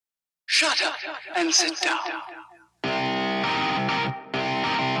Shut up and sit down.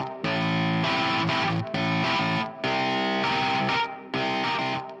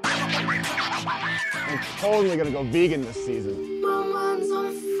 I'm totally gonna go vegan this season. My mind's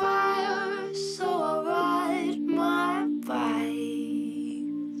on fire, so I ride my bike.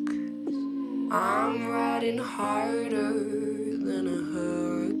 I'm riding harder than a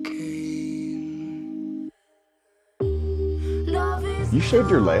hurricane. Love is You shaved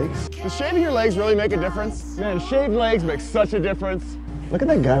your legs? Does shaving your legs really make a difference? Man, shaved legs make such a difference. Look at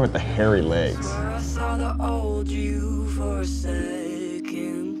that guy with the hairy legs. I saw the old you for a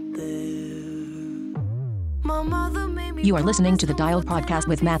second there. My mother made me. You are listening to the Dialed Podcast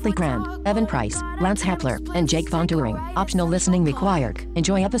with Matt Lee Grand, Evan Price, Lance Hepler, and Jake Von Turing. Optional listening required.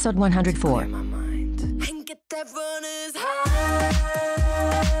 Enjoy episode 104. My mind and get that runner's high.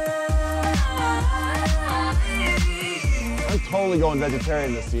 I'm totally going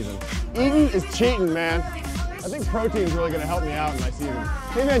vegetarian this season. Eating is cheating, man. I think protein's really gonna help me out in my season.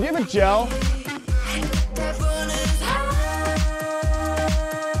 Hey man, do you have a gel? That runner's high.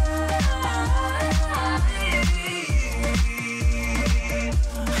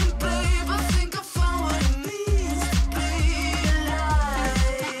 Babe, I think I found what it means to be alive.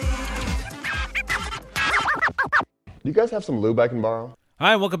 Do you guys have some lube I can borrow?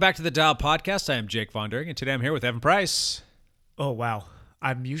 Hi, and welcome back to the Dial Podcast. I am Jake Von During, and today I'm here with Evan Price. Oh, wow.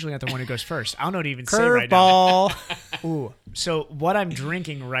 I'm usually not the one who goes first. I don't know what to even say right now. Curveball. Ooh. So what I'm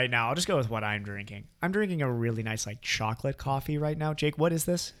drinking right now, I'll just go with what I'm drinking. I'm drinking a really nice chocolate coffee right now. Jake, what is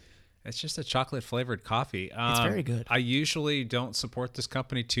this? It's just a chocolate-flavored coffee. It's very good. I usually don't support this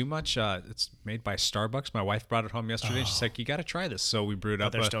company too much. It's made by Starbucks. My wife brought it home yesterday, and she's like, you got to try this. So we brewed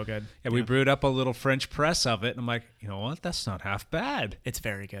up. They're still good. Yeah, we brewed up a little French press of it, and I'm like, you know what? That's not half bad. It's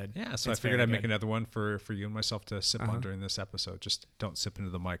very good. Yeah, so It's I figured very I'd make good. another one for you and myself to sip on during this episode. Just don't sip into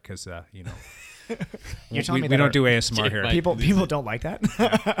the mic because, You're telling me we that don't do ASMR here. people don't like that?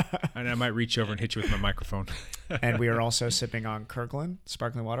 And I might reach over and hit you with my microphone. And we are also sipping on Kirkland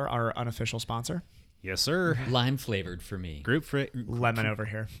Sparkling Water, our unofficial sponsor. Yes, sir. Lime flavored for me. Group freight. Lemon over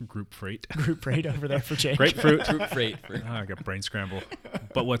here. Group freight. Group rate over there for Jake. Grapefruit. Fruit freight. For I got brain scramble.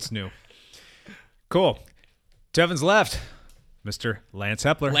 But what's new? Cool. Tevin's left. Mr. Lance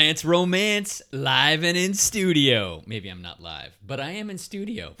Hepler. Lance Romance, live and in studio. Maybe I'm not live, but I am in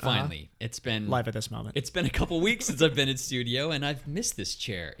studio. Finally, it's been Live at this moment. It's been a couple weeks since I've been in studio, and I've missed this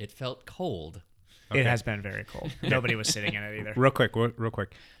chair. It felt cold. It has been very cold. Nobody was sitting in it either. Real quick.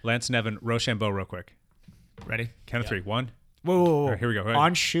 Lance and Evan, Rochambeau real quick. Ready? Count of three. One. Whoa. All right, here we go. All right.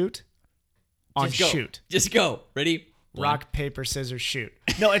 On shoot. On Just go. shoot. Just go. Ready? One. Rock, paper, scissors, shoot.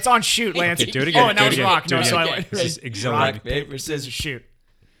 No, it's on shoot, Lance. Okay, do it again. Oh, and that Do it was again. rock. Do it No, so again. I This is exhilarating. rock, paper, scissors, shoot.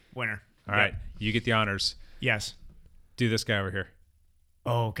 Winner. All right. You get the honors. Yes. Do this guy over here.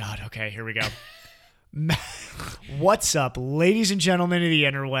 Oh, God. Okay, here we go. What's up, ladies and gentlemen of the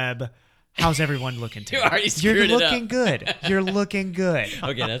interweb? How's everyone looking today? You already You're screwed it looking up. good. You're looking good.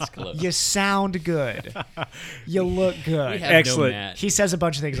 Okay, that's close. You sound good. You look We good. have Excellent. No Matt. He says a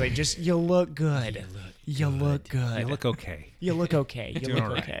bunch of things like, just, you look good. You look good. You look okay. You look okay. You Doing look all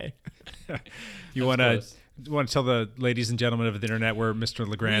right. okay. You want to close. tell the ladies and gentlemen of the internet where Mr.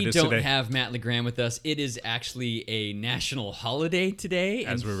 LeGrand We is don't today? have Matt LeGrand with us. It is actually a national holiday today.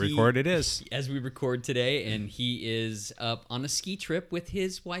 As and we record, it is. As we record today, and he is up on a ski trip with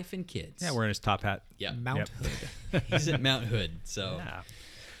his wife and kids. Yeah, wearing his top hat. Yeah. Mount Yep. Hood. He's at Mount Hood, so Yeah.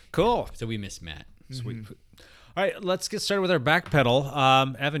 Cool. so we miss Matt. Sweet. All right, let's get started with our back pedal.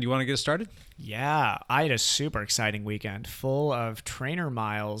 Evan, do you want to get us started? Yeah, I had a super exciting weekend full of trainer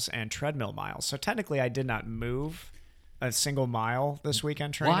miles and treadmill miles. So technically, I did not move a single mile this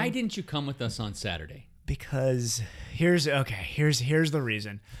weekend training. Why didn't you come with us on Saturday? Because here's the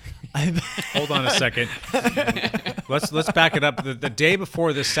reason. Hold on a second. Let's back it up. The day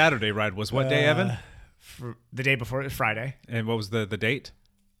before this Saturday ride was what day, Evan? The day before Friday. And what was the date?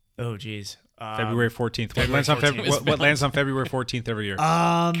 Oh, geez. February 14th. What February lands on 14th. what lands on February 14th every year?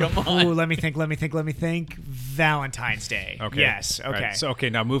 Come on. Ooh, let me think. Valentine's Day. Okay. Yes. All Okay. right, so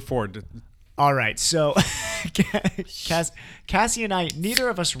now move forward. All right, so Cassie and I, neither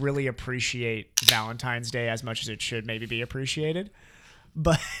of us really appreciate Valentine's Day as much as it should maybe be appreciated.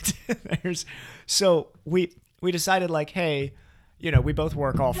 But we decided like, hey, we both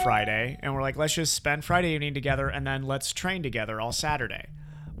work all Friday, and we're like, let's just spend Friday evening together, and then let's train together all Saturday.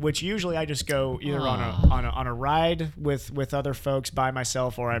 Which usually I just go either on a ride with other folks by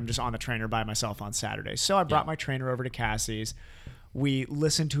myself, or I'm just on the trainer by myself on Saturday. So I brought my trainer over to Cassie's. We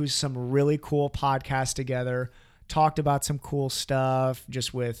listened to some really cool podcasts together, talked about some cool stuff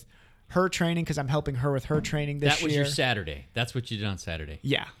just with her training because I'm helping her with her training this That was year. your Saturday. That's what you did on Saturday.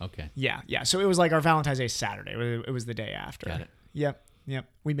 Yeah. Okay. Yeah. So it was like our Valentine's Day Saturday. It was the day after. Got it. Yep.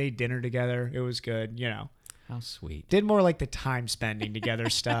 We made dinner together. It was good. How sweet. Did more like the time spending together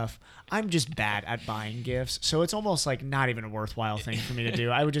stuff. I'm just bad at buying gifts, so it's almost like not even a worthwhile thing for me to do.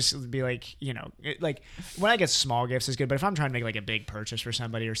 I would just be like, like when I get small gifts is good, but if I'm trying to make like a big purchase for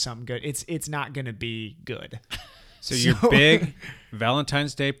somebody or something good, it's not gonna be good. So your big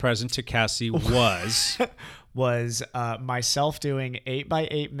Valentine's Day present to Cassie was myself doing 8 by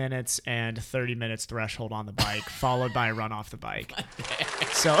 8 minutes and 30 minutes threshold on the bike, followed by a run off the bike.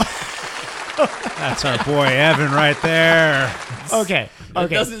 So. That's our boy Evan right there. Okay. That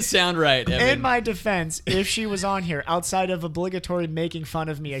doesn't sound right, Evan. In my defense, if she was on here, outside of obligatory making fun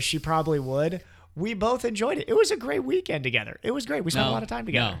of me, as she probably would, we both enjoyed it. It was a great weekend together. It was great. We spent a lot of time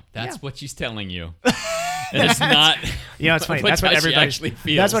together. No, that's what she's telling you. It's not. It's funny. That's what how she actually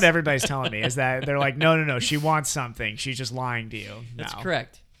feels. That's what everybody's telling me is that they're like, no. She wants something. She's just lying to you. That's No.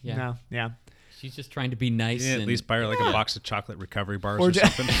 correct. Yeah. No. Yeah. She's just trying to be nice. You didn't and at least buy her like a box of chocolate recovery bars or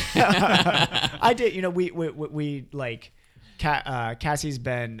something. I did. We like. Cassie's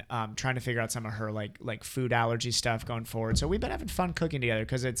been trying to figure out some of her like food allergy stuff going forward. So we've been having fun cooking together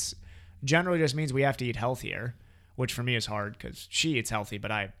because it's generally just means we have to eat healthier, which for me is hard because she eats healthy, but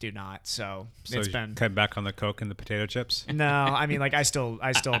I do not. So it's you been cut back on the Coke and the potato chips. no. I mean, like I still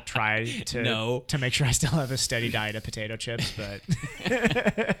try to No. to make sure I still have a steady diet of potato chips, but.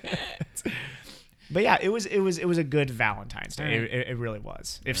 But yeah, it was a good Valentine's Day. All right. It really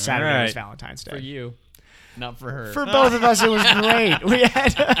was. If Saturday was right. Valentine's Day for you, not for her. For both of us, it was great. We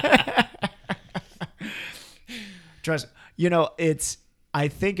had trust. I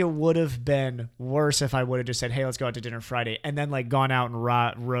think it would have been worse if I would have just said, "Hey, let's go out to dinner Friday," and then like gone out and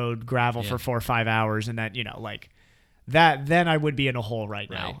rode gravel for 4 or 5 hours, and then like that. Then I would be in a hole right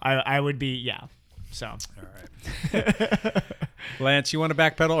now. I would be So All right. Lance, you want to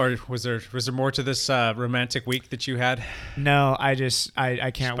backpedal, or was there more to this romantic week that you had? no, I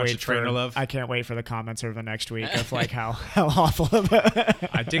can't bunch wait of trainer for love? I can't wait for the comments over the next week of like how awful.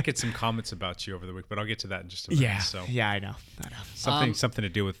 I did get some comments about you over the week, but I'll get to that in just a minute. Yeah, So yeah, I know. something to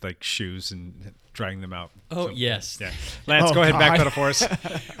do with like shoes and drying them out. Oh, So, yes. Yeah. Lance, Oh, go ahead and God. backpedal for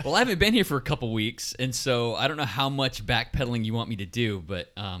us. Well, I haven't been here for a couple weeks, and so I don't know how much backpedaling you want me to do,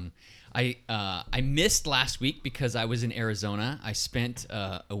 but I missed last week because I was in Arizona. I spent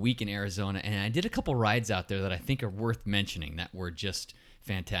a week in Arizona, and I did a couple rides out there that I think are worth mentioning that were just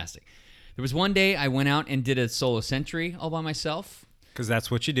fantastic. There was one day I went out and did a solo century all by myself. Because that's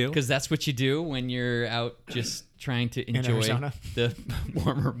what you do. Because that's what you do when you're out just trying to enjoy Arizona? the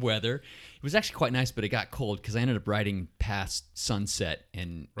warmer weather. It was actually quite nice, but it got cold because I ended up riding past sunset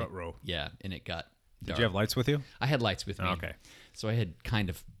and Ruh-roh. yeah, and it got dark. Did you have lights with you? I had lights with me. Oh, okay. So I had kind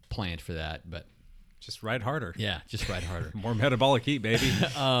of planned for that, but Just ride harder. yeah, just ride harder. More metabolic heat, baby.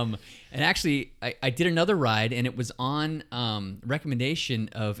 And actually, I did another ride, and it was on recommendation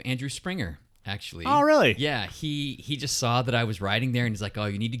of Andrew Springer. Actually, Oh, really? Yeah, he just saw that I was riding there, and he's like, "Oh,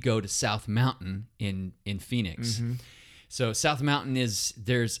 you need to go to South Mountain in Phoenix." Mm-hmm. So South Mountain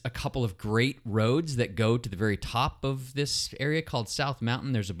there's a couple of great roads that go to the very top of this area called South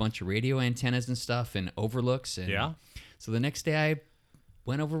Mountain. There's a bunch of radio antennas and stuff and overlooks. And Yeah. So the next day I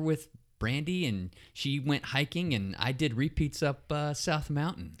went over with Brandy, and she went hiking, and I did repeats up South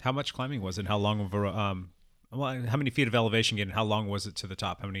Mountain. How much climbing was it? How long of a how many feet of elevation gain? And how long was it to the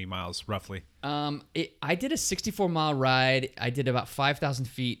top? How many miles roughly? I did a 64-mile ride. I did about 5,000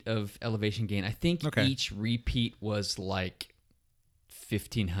 feet of elevation gain. I think Okay. each repeat was like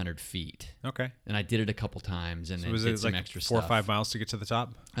 1,500 feet. Okay. And I did it a couple times, and So then was did it some like extra 4 or stuff. 5 miles to get to the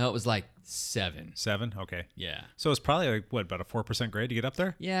top? Oh, it was like 7. 7? Okay. Yeah. So it's probably like what, about a 4% grade to get up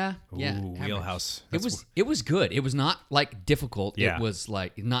there? Yeah. Yeah. Ooh, average. wheelhouse. It was good. It was not like difficult. Yeah. It was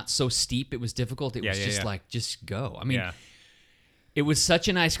like not so steep. It was difficult. It was just like, just go. I mean, Yeah. it was such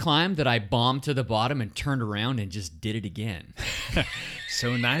a nice climb that I bombed to the bottom and turned around and just did it again.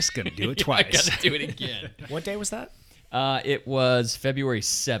 So nice, gonna do it I twice. gotta do it again. What day was that? It was February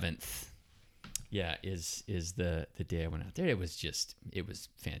 7th. Yeah, is the day I went out there. It was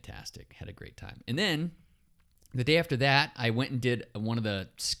fantastic. Had a great time. And then the day after that, I went and did one of the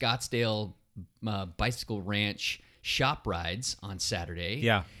Scottsdale Bicycle Ranch shop rides on Saturday.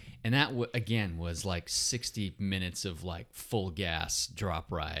 Yeah. And that again was like 60 minutes of like full gas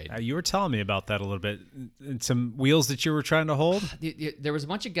drop ride. You were telling me about that a little bit. And some wheels that you were trying to hold. There was a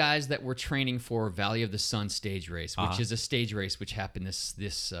bunch of guys that were training for Valley of the Sun stage race, which is a stage race which happened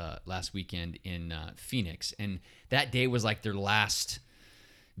this last weekend in Phoenix, and that day was like their last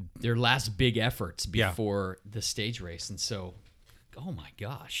big efforts before the stage race. And so oh my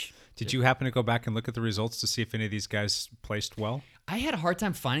gosh. Did you happen to go back and look at the results to see if any of these guys placed well? I had a hard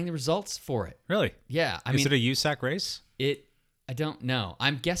time finding the results for it. Really? Yeah. I Is mean, it a USAC race? I don't know.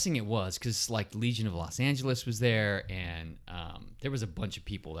 I'm guessing it was because like Legion of Los Angeles was there, and there was a bunch of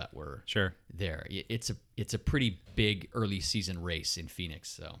people that were Sure. there. It's a pretty big early season race in Phoenix.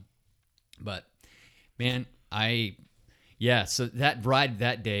 So, but man, so that ride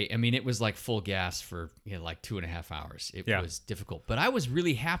that day, I mean, it was like full gas for like 2.5 hours. It was difficult, but I was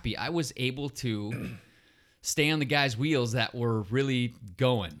really happy. I was able to stay on the guys' wheels that were really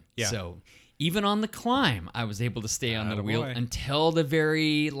going. Yeah. So even on the climb, I was able to stay on the wheel Attaboy. until the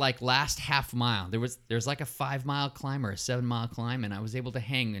very like last half mile. There's like a 5-mile climb or a 7-mile climb, and I was able to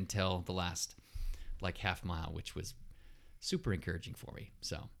hang until the last like half mile, which was super encouraging for me.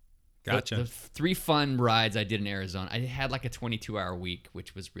 So Gotcha. the 3 fun rides I did in Arizona. I had like a 22-hour week,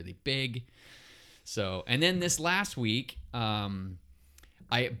 which was really big. So, and then this last week,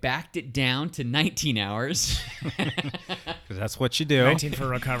 I backed it down to 19 hours. 'Cause that's what you do. 19 for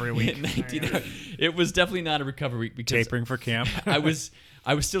recovery week. 19 hours. It was definitely not a recovery week because Tapering for camp. I was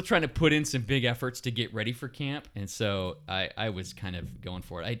still trying to put in some big efforts to get ready for camp, and so I was kind of going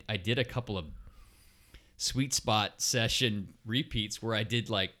for it. I did a couple of sweet spot session repeats where I did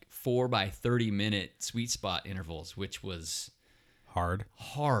like 4 by 30-minute sweet spot intervals, which was Hard.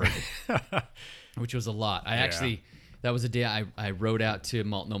 which was a lot. That was a day I rode out to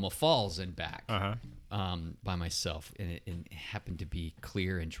Multnomah Falls and back by myself, and it happened to be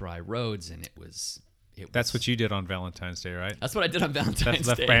clear and dry roads, and it was. That's what you did on Valentine's Day, right? That's what I did on Valentine's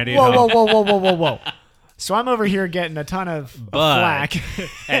Left Day. Brandy at Whoa, home. whoa. So I'm over here getting a ton of But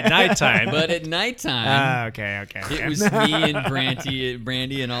flack. at nighttime. But at nighttime, Okay. it was me and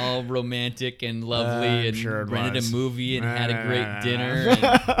Brandy and all romantic and lovely, I'm and sure it rented was. a movie and had a great dinner. And,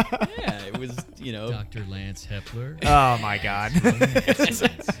 yeah, it was Dr. Lance Hepler. Oh my God.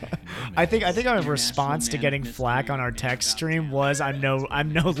 I think our response to getting flack on our text stream was I'm no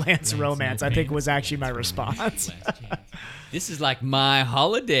Lance Romance. I think was actually my response. This is like my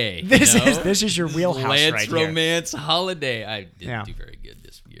holiday. This is your wheelhouse Lance right here. Romance holiday. I didn't Yeah. do very good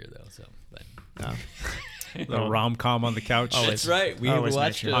this year though. So, but. The rom-com on the couch. That's right. We always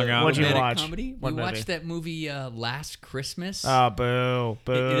watched make a sure. Hung out. What'd you romantic watch? comedy. What We movie? watched that movie Last Christmas. Oh, boo.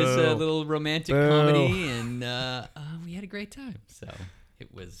 It is a little romantic Boo. comedy, and we had a great time. So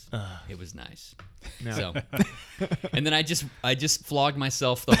it was nice. No. So, and then I just flogged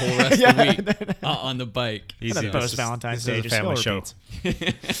myself the whole rest of the week on the bike. Easy. And a post-Valentine's This Day is a family show.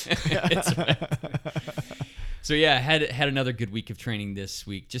 That's right. So yeah, I had another good week of training this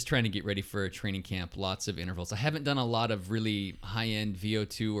week. Just trying to get ready for a training camp. Lots of intervals. I haven't done a lot of really high-end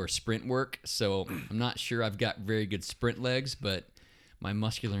VO2 or sprint work, so I'm not sure I've got very good sprint legs, but my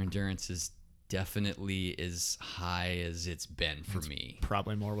muscular endurance is definitely as high as it's been for me.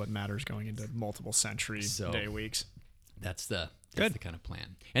 Probably more what matters going into multiple century day weeks. That's the kind of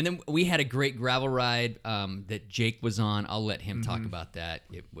plan. And then we had a great gravel ride that Jake was on. I'll let him talk about that.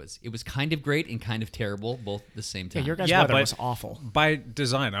 It was kind of great and kind of terrible, both at the same time. Yeah, your guys' Yeah, weather but- was awful. By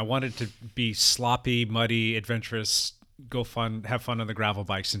design, I wanted to be sloppy, muddy, adventurous, have fun on the gravel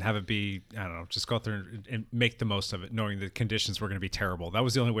bikes, and have it be, I don't know, just go out there and make the most of it, knowing the conditions were going to be terrible. That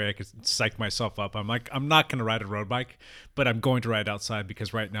was the only way I could psych myself up. I'm like, I'm not going to ride a road bike, but I'm going to ride outside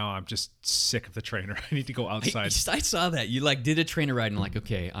because right now I'm just sick of the trainer. I need to go outside. I saw that you like did a trainer ride and like,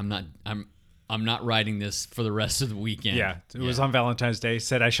 okay, I'm not riding this for the rest of the weekend. Yeah, it was on Valentine's Day.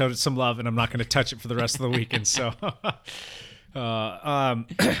 Said I showed it some love, and I'm not going to touch it for the rest of the weekend. So,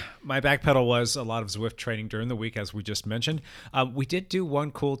 my back pedal was a lot of Zwift training during the week, as we just mentioned. We did do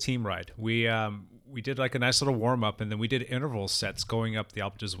one cool team ride. We did like a nice little warm up, and then we did interval sets going up the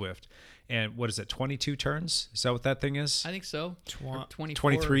Alpe d'Huez Zwift. And what is it? 22 turns? Is that what that thing is? I think so.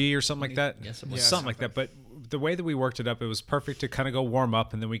 23 or something like that. Yes, it was. Something like that. But the way that we worked it up, it was perfect to kind of go warm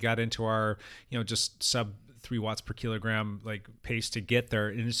up, and then we got into our, just sub 3 watts per kilogram like pace to get there.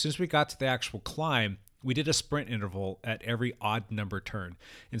 And as soon as we got to the actual climb, we did a sprint interval at every odd number turn.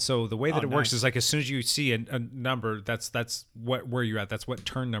 And so the way that it works is like as soon as you see a number, that's where you're at. That's what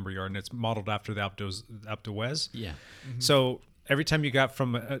turn number you are, and it's modeled after the Alpe d'Huez. Yeah. Mm-hmm. So every time you got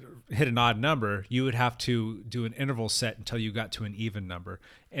from hit an odd number, you would have to do an interval set until you got to an even number.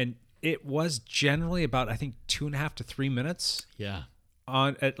 And it was generally about, I think, 2.5 to 3 minutes Yeah.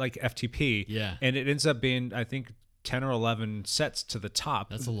 at like FTP. Yeah. And it ends up being, I think, 10 or 11 sets to the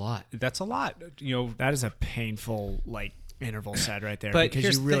top. That's a lot. That's a lot. That is a painful interval set right there, But because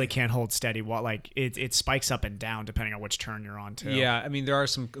here's you the really thing. can't hold steady. It spikes up and down depending on which turn you're on too. Yeah, I mean, there are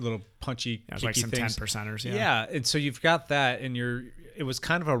some little punchy, There's kicky like some things. 10%ers. Yeah. Yeah, and so you've got that, and it was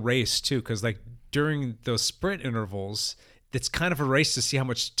kind of a race too, because like during those sprint intervals, that's kind of a race to see how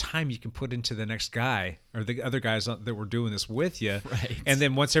much time you can put into the next guy or the other guys that were doing this with you. Right. And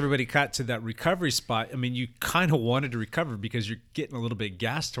then once everybody got to that recovery spot, I mean, you kind of wanted to recover because you're getting a little bit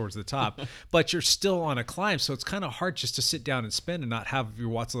gassed towards the top, but you're still on a climb. So it's kind of hard just to sit down and spin and not have your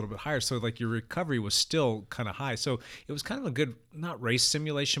watts a little bit higher. So like your recovery was still kind of high. So it was kind of a good, not race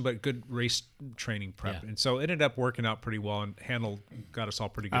simulation, but good race training prep. Yeah. And so it ended up working out pretty well, and Handel got us all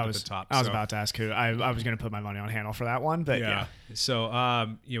pretty good at the top. I was So- about to ask who. I was going to put my money on Handel for that one, but yeah. So,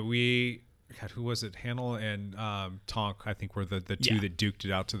 God, who was it? Handel and Tonk, I think, were the two that duked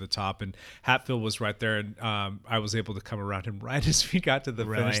it out to the top. And Hatfield was right there, and I was able to come around him right as we got to the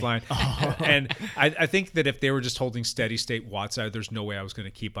finish line. And I think that if they were just holding steady state watts, there's no way I was going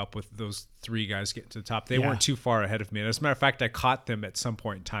to keep up with those three guys getting to the top. They weren't too far ahead of me. And as a matter of fact, I caught them at some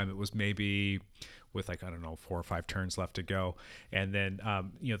point in time. It was maybe with 4 or 5 turns left to go. And then,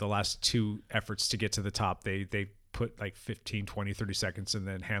 the last 2 efforts to get to the top, they put 15, 20, 30 seconds, and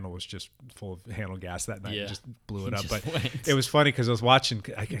then Handel was just full of Handel gas that night and just blew it up. But it was funny because I was watching.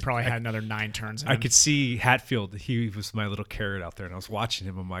 He probably had another 9 turns. I could see Hatfield. He was my little carrot out there, and I was watching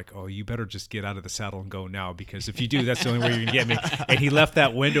him. I'm like, oh, you better just get out of the saddle and go now, because if you do, that's the only way you're gonna get me. And he left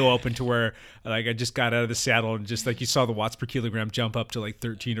that window open to where I just got out of the saddle, and just you saw the watts per kilogram jump up to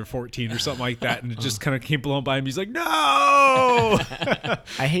 13 or 14 or something like that, and it just kind of came blowing by him. He's like, no.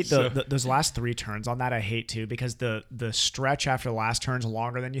 I hate those last 3 turns on that. I hate too, because the stretch after the last turn is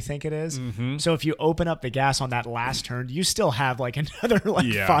longer than you think it is. Mm-hmm. So if you open up the gas on that last turn, you still have another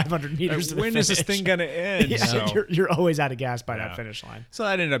 500 meters to the when finish. is this thing gonna end? Yeah, So- you're always out of gas by that finish line. So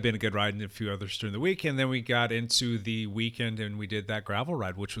that ended up being a good ride, and a few others during the week. And then we got into the weekend and we did that gravel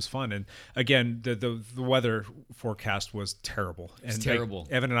ride, which was fun. And again, the weather forecast was terrible. And terrible.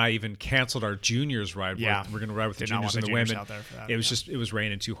 Evan and I even canceled our juniors ride. Yeah. We're going to ride with the Did not juniors want and the the juniors women. out there for that, It was it was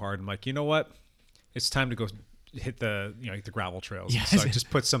raining too hard. I'm like, you know what? It's time to go hit the the gravel trails. Yes. So I just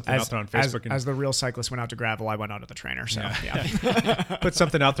put something out there on Facebook. As the real cyclist went out to gravel, I went out to the trainer. So yeah. Put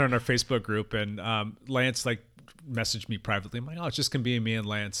something out there on our Facebook group, and Lance messaged me privately. I'm like, oh, it's just gonna be me and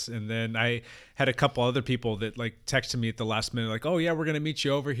Lance. And then I had a couple other people that texted me at the last minute, like, oh yeah, we're gonna meet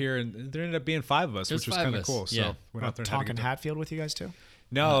you over here, and there ended up being 5 of us, which was kind of cool. Yeah. So went out there and had a Tonk good and time. Hatfield with you guys too?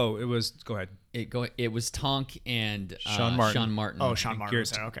 No, it was. Go ahead. It was Tonk and Sean Martin. Oh, Sean Martin Garrett,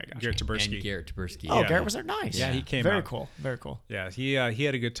 was there. Okay, gotcha. Garrett Taberski. and Garrett Taberski. Oh, Yeah. Garrett was there. Nice. Yeah, he came Very out. cool. Very cool. Yeah, he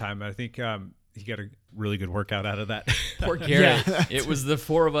had a good time. I think he got a really good workout out of that. Poor Garrett. Yeah. It was the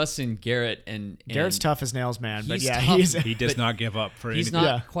 4 of us and Garrett and Garrett's tough as nails, man. But He's yeah, tough. He does not give up for He's anything.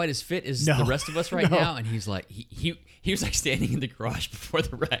 not Yeah. quite as fit as No. the rest of us right No. now, and he's like he was standing in the garage before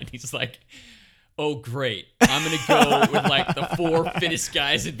the ride. He's like, oh great, I'm gonna go with the 4 fittest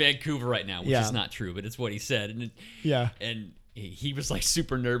guys in Vancouver right now, which Yeah. is not true, but it's what he said. And Yeah. and he was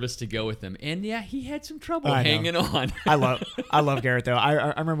super nervous to go with them, and yeah, he had some trouble I know. hanging on. I love Garrett though. I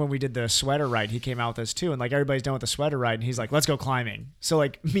remember when we did the sweater ride, he came out with us too, and everybody's done with the sweater ride, and he's like, "Let's go climbing." So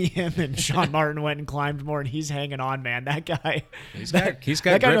me, him, and Sean Martin went and climbed more, and he's hanging on, man. That guy, He's got that grit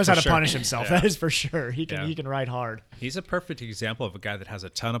guy knows for how to sure. punish himself. Yeah. That is for sure. He can Yeah. he can ride hard. He's a perfect example of a guy that has a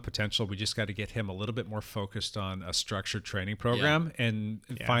ton of potential. We just got to get him a little bit more focused on a structured training program and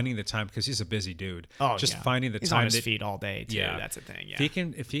finding the time, because he's a busy dude. Oh, just yeah. finding the He's time on his that- feet all day too. Yeah. That's the thing. Yeah.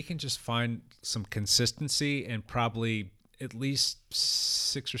 If he can just find some consistency and probably at least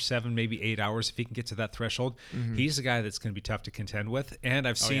 6 or 7, maybe 8 hours, if he can get to that threshold, he's a guy that's going to be tough to contend with. And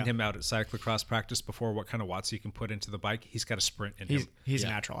I've seen yeah. him out at cyclocross practice before, what kind of watts he can put into the bike. He's got a sprint in him. He's a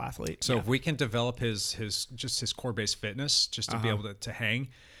natural athlete. So if we can develop his core based fitness just to be able to hang,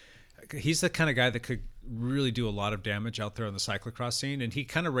 he's the kind of guy that could really do a lot of damage out there on the cyclocross scene, and he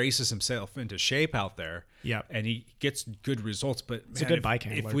kind of races himself into shape out there. Yep. And he gets good results. But a good bike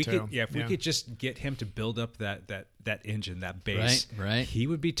handler, if we too. could, we could just get him to build up that engine, that base, Right. he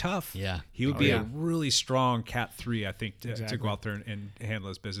would be tough. Yeah. He would be a really strong Cat 3, I think, to Exactly. go out there and handle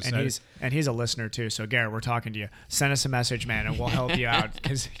his business. And he's a listener too. So Garrett, we're talking to you. Send us a message, man, and we'll help you out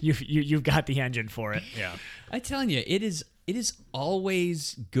because you've got the engine for it. yeah. I'm telling you, it is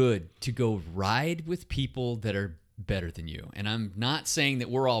always good to go ride with people that are better than you. And I'm not saying that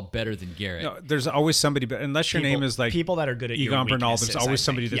we're all better than Garrett. No, there's always somebody, but unless your name is people that are good at your Egon Bernal, weaknesses, there's always I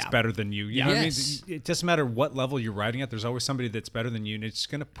somebody think. that's Yeah. better than you. You know what I mean? Yes. It doesn't matter what level you're riding at. There's always somebody that's better than you, and it's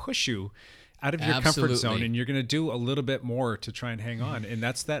going to push you out of your comfort zone, Absolutely. and you're going to do a little bit more to try and hang on. And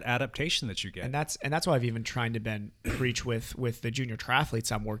that's that adaptation that you get. And that's why I've even tried to preach with the junior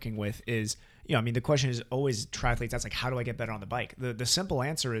triathletes I'm working with is, the question is always triathletes. That's how do I get better on the bike? The simple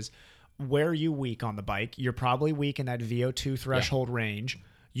answer is, where are you weak on the bike? You're probably weak in that VO2 threshold range.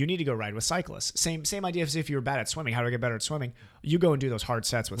 you need to go ride with cyclists. Same idea as if you were bad at swimming. How do I get better at swimming? You go and do those hard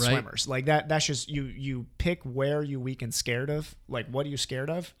sets with Right. swimmers. Like that's just you pick where you weak and scared of. Like what are you scared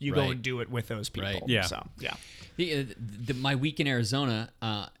of? You go Right. and do it with those people. Right. Yeah. So yeah. My week in Arizona,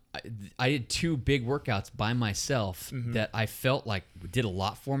 I did 2 big workouts by myself that I felt like did a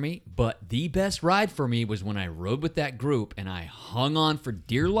lot for me. But the best ride for me was when I rode with that group and I hung on for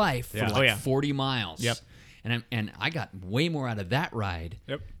dear life for Yeah. like Oh, yeah. 40 miles. Yep. And I got way more out of that ride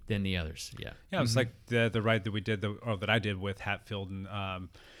Yep. than the others. Yeah. Yeah, it was like the ride that we did, or that I did with Hatfield and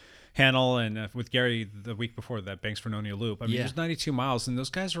Hannell and with Gary the week before that, Banks Vernonia Loop. I mean, Yeah. it was 92 miles, and those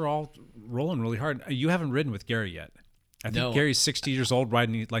guys are all rolling really hard. You haven't ridden with Gary yet. I think No. Gary's 60 years old,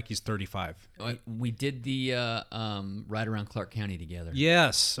 riding like he's 35. We did the ride around Clark County together.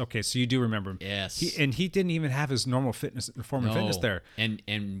 Yes. Okay, so you do remember him. Yes. He didn't even have his normal form of fitness there.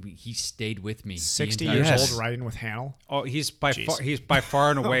 And he stayed with me. the 60 entire years Yes. time. old riding with Hannell. Oh, he's by far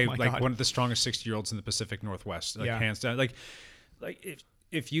and away my like God. one of the strongest 60-year-olds in the Pacific Northwest, like Yeah. hands down. Like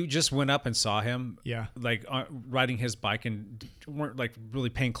if you just went up and saw him, Yeah. like riding his bike and weren't like really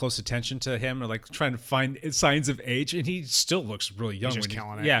paying close attention to him or like trying to find signs of age, and he still looks really young. just when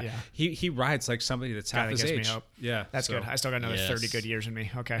killing it, Yeah, yeah. he rides like somebody that's half That his gives me age. hope. Yeah, That's so- good. I still got another Yes. 30 good years in me.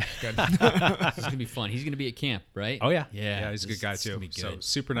 Okay, good. It's gonna be fun. He's gonna be at camp, right? Oh yeah, yeah. he's a good guy It's gonna too. be So good.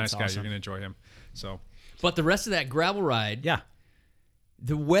 super nice That's guy. awesome. You're gonna enjoy him. So But the rest of that gravel ride, yeah,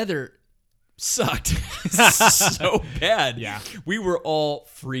 the weather sucked so bad. Yeah. We were all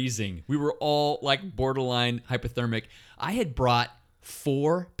freezing. We were all like borderline hypothermic. I had brought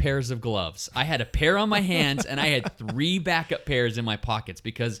 4 pairs of gloves. I had a pair on my hands and I had 3 backup pairs in my pockets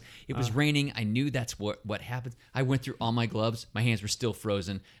because it was raining. I knew that's what happened. I went through all my gloves. My hands were still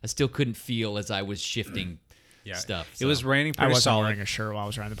frozen. I still couldn't feel as I was shifting yeah. stuff. It was raining I pretty wasn't solid. wearing a shirt while I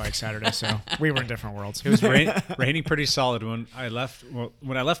was riding the bike Saturday, so we were in different worlds. It was raining pretty solid when I left. Well,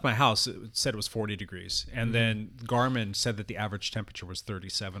 when I left my house, it said it was 40 degrees, and then Garmin said that the average temperature was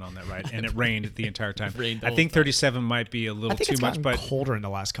 37 on that ride, and it rained the entire time. rained the I whole think time. 37 might be a I little think too it's much, gotten but colder in the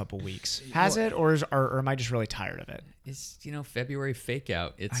last couple weeks. Has it, or am I just really tired of it? It's February fake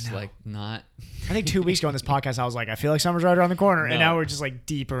out. It's like not. I think 2 weeks ago on this podcast, I was like, I feel like summer's right around the corner, and No. now we're just like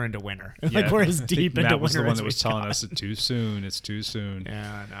deeper into winter. yeah, Like we're as I think deep into Matt was the winter one as that we was telling got. us it's too soon. It's too soon.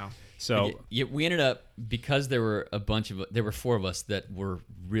 Yeah, I know. So Yeah, we ended up because there were 4 of us that were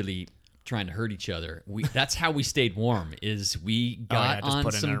really trying to hurt each other. That's how we stayed warm. Is we got just on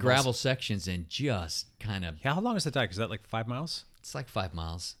put in some intervals. gravel sections and just kind of. yeah, how long is that dike? Is that like 5 miles? It's like 5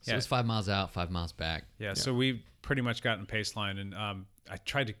 miles. So Yeah. it's 5 miles out, 5 miles back. Yeah. So we pretty much got in pace line, and I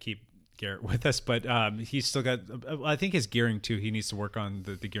tried to keep Garrett with us, but he's still got. I think his gearing too. He needs to work on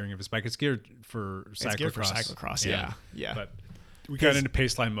the gearing of his bike. It's geared for cyclocross. It's geared for cyclocross. Yeah. But we got into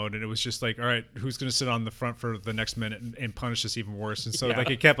pace line mode, and it was just like, all right, who's going to sit on the front for the next minute and punish us even worse? And so Yeah.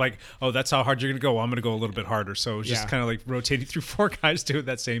 like it kept like, oh, that's how hard you're going to go. Well, I'm going to go a little bit harder. So it was just Yeah. kind of like rotating through 4 guys doing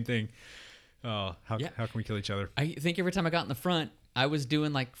that same thing. Oh, how Yeah. can we kill each other? I think every time I got in the front, I was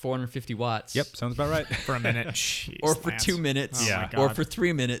doing like 450 watts. Yep, sounds about right. For a minute. Jeez, Or for Lance. 2 minutes. Oh Yeah. my Or God. for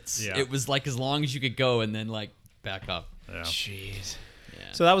 3 minutes. Yeah. It was like as long as you could go and then like back up. Yeah. Jeez.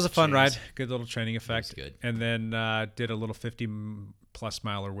 Yeah. So that was a fun Jeez. ride. Good little training effect. good. And then did a little 50-plus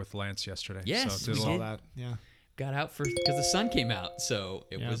miler with Lance yesterday. Yes, so did we a Saw little, did. that. Yeah. Got out first because the sun came out, so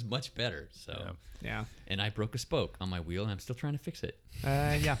it Yeah. was much better. So, Yeah. and I broke a spoke on my wheel, and I'm still trying to fix it.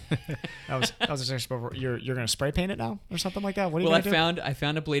 Yeah. That was a spoke. You're gonna spray paint it now or something like that. What are you Well, gonna do? I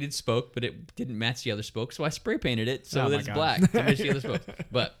found a bladed spoke, but it didn't match the other spoke, so I spray painted it so Oh that my it's God. black to match the other spoke.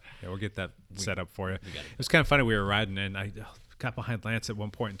 But Yeah, we'll get that set up for you. got it. It was kind of funny. We were riding, and I got behind Lance at one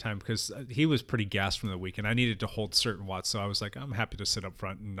point in time because he was pretty gassed from the week, and I needed to hold certain watts. So I was like, I'm happy to sit up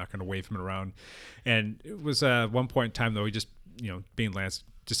front and not going to wave him around. And it was one point in time, though, he just, being Lance,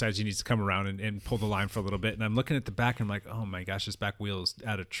 decides he needs to come around and pull the line for a little bit. And I'm looking at the back, and I'm like, oh my gosh, this back wheel is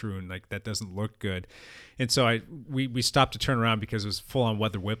out of true, and like that doesn't look good. And so we stopped to turn around because it was full on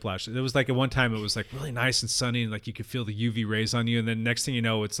weather whiplash. It was like at one time it was like really nice and sunny, and like you could feel the UV rays on you, and then next thing you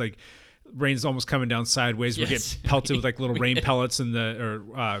know, it's like rain's almost coming down sideways. We Yes. get pelted with like little rain pellets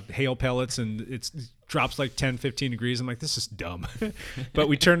or hail pellets, and it drops like 10, 15 degrees. I'm like, this is dumb. But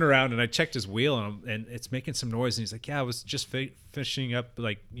we turned around and I checked his wheel, and it's making some noise. And he's like, yeah, I was just finishing up,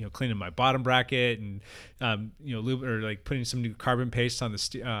 like, cleaning my bottom bracket and, lube, or like putting some new carbon paste on the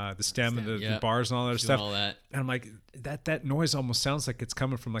stem and the yeah. bars and all that Doing stuff. all that. And I'm like, that noise almost sounds like it's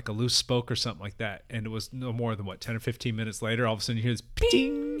coming from like a loose spoke or something like that. And it was no more than 10 or 15 minutes later, all of a sudden you hear this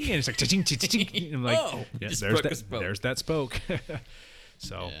ping, and it's like ting, ting, ting, ting. And I'm like, Oh, yeah, just there's broke a spoke. that spoke.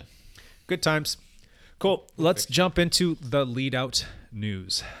 So Yeah. good times. Cool. Let's jump into the lead out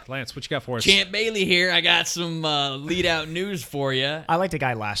news. Lance, what you got for us? Champ Bailey here. I got some lead out news for you. I liked the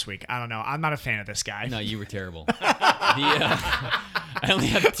guy last week. I don't know. I'm not a fan of this guy. No, you were terrible. I only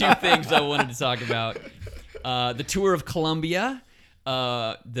have two things I wanted to talk about. The Tour of Colombia.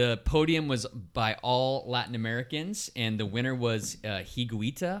 The podium was by all Latin Americans, and the winner was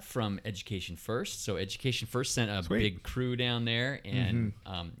Higuita from Education First. So Education First sent a big crew down there, and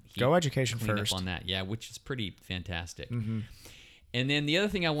he Go Education cleaned First. up on that. Yeah, which is pretty fantastic. And then the other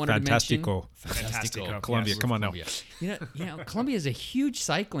thing I wanted to mention, Fantastico. Colombia, come on now. Colombia. Colombia is a huge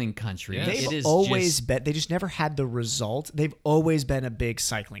cycling country. Yes. They've It is always just, been. They just never had the result. They've always been a big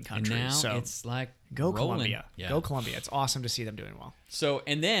cycling and country. now so it's like go rolling. Colombia. Yeah. Go Colombia. It's awesome to see them doing well. So,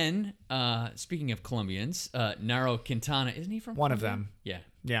 and then, speaking of Colombians, Nairo Quintana, isn't he from One of Colombia? them. Yeah.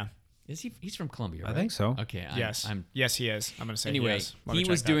 Yeah. Is he? He's from Colombia, I right? think so. Okay. Yes. Yes, he is. I'm going to say Anyway, yes. Let me he check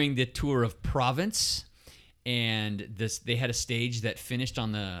was that. doing the Tour of Provence, and they had a stage that finished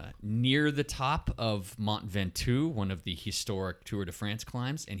on near the top of Mont Ventoux, one of the historic Tour de France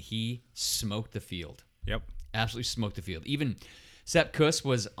climbs, and he smoked the field. Yep. Absolutely smoked the field. Even Sepp Kuss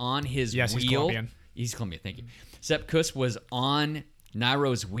was on his Yes, wheel. he's Colombian. He's Colombian, thank you. Sepp Kuss was on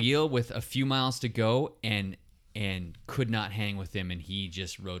Nairo's wheel with a few miles to go and could not hang with him, and he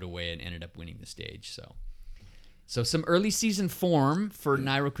just rode away and ended up winning the stage. So some early season form for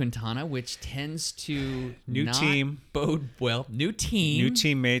Nairo Quintana, which tends to New not team. bode well. New team. New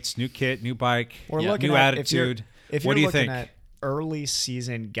teammates, new kit, new bike, We're Yeah. looking new at, attitude. If What you're do you looking think? at early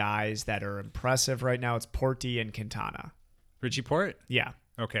season guys that are impressive right now, it's Porti and Quintana. Richie Port? Yeah.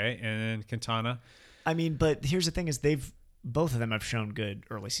 Okay. And then Quintana. I mean, but here's the thing: is both of them have shown good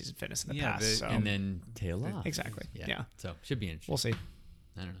early season fitness in the Yeah, past. So And then tail off. exactly. Yeah. So should be interesting. We'll see.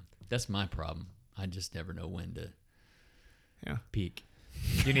 I don't know. That's my problem. I just never know when to Yeah. peak.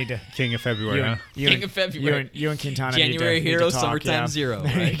 You need to. King of February, You huh? and, you King and- of February. You and Quintana January need to hero, talk, summertime yeah. zero,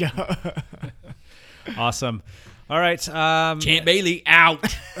 There right? you go. Awesome. All right. Champ Bailey out.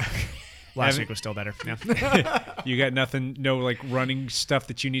 Last Evan- week was still better. Yeah. You got nothing, no like running stuff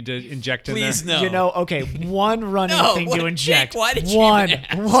that you need to inject in Please there? no. You know, okay, one running No, thing what- to inject. Jake, why did you one, even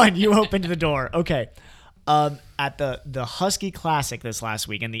ask? one. You opened the door. Okay. At the Husky Classic this last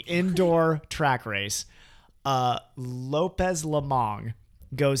week in the indoor track race, Lopez Lamong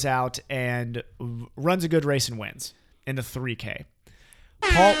goes out and runs a good race and wins in the 3K.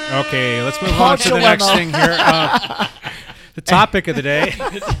 Paul, Okay, let's move Paul on to the next Chalemo. thing here. The topic of the day.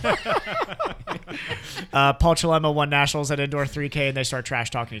 Paul Chalemo won nationals at indoor 3K, and they start trash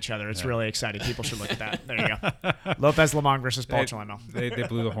talking each other. It's really exciting. People should look at that. There you go. Lopez Lamong versus Paul Chalemo. They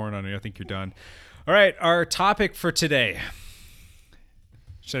blew the horn on you. I think you're done. All right, our topic for today.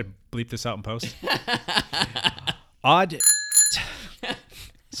 Should I bleep this out in post? Odd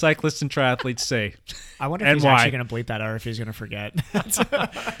cyclists and triathletes say. I wonder if And he's why? actually going to bleep that or if he's going to forget.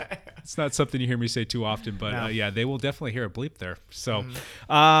 It's not something you hear me say too often, but No. yeah, they will definitely hear a bleep there. So,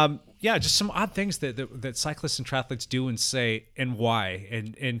 yeah, just some odd things that cyclists and triathletes do and say, and why.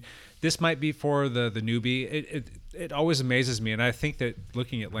 And this might be for the newbie. It always amazes me, and I think that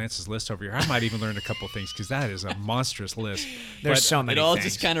looking at Lance's list over here, I might even learn a couple things because that is a monstrous list. There's But- so many It all things.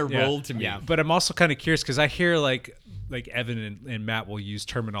 just kind of Yeah. rolled to me. Yeah. But I'm also kind of curious because I hear like Evan and Matt will use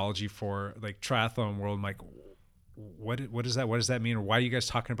terminology for like triathlon world. I'm like, what is that? What does that mean? Or why are you guys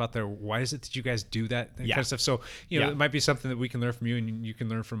talking about that? Or why is it that you guys do that kind Yeah. of stuff? So, you know, Yeah. it might be something that we can learn from you and you can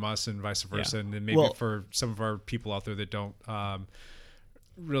learn from us and vice versa. Yeah. And then maybe Well- for some of our people out there that don't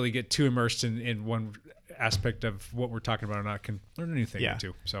really get too immersed in one aspect of what we're talking about or not can learn a new thing Yeah. or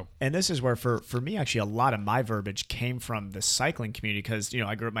two. So And this is where, for me, actually, a lot of my verbiage came from the cycling community because,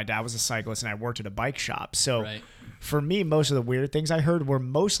 I grew up, my dad was a cyclist and I worked at a bike shop. So Right. for me, most of the weird things I heard were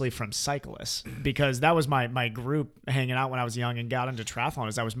mostly from cyclists because that was my group hanging out when I was young and got into triathlon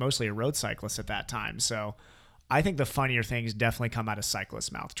is I was mostly a road cyclist at that time. So I think the funnier things definitely come out of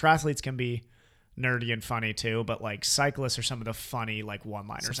cyclists' mouth. Triathletes can be nerdy and funny too, but like cyclists are some of the funny like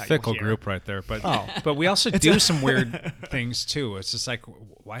one-liners I fickle hear. group right there. But Oh. but we also do some weird things too. It's just like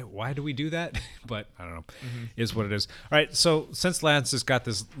why do we do that? But I don't know. Is what it is. All right. So since Lance has got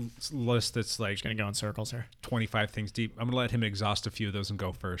this list that's like Gonna go in circles here. 25 things deep, I'm gonna let him exhaust a few of those and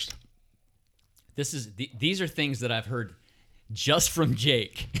go first. These are things that I've heard just from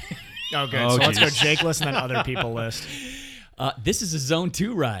Jake. Oh, good. Oh, So let's go geez. Jake list and then other people list. This is a Zone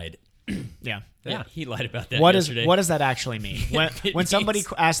 2 ride. Yeah. He lied about that What yesterday. does that actually mean? When It when somebody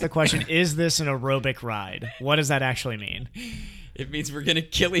means- asks the question, "Is this an aerobic ride?" What does that actually mean? It means we're gonna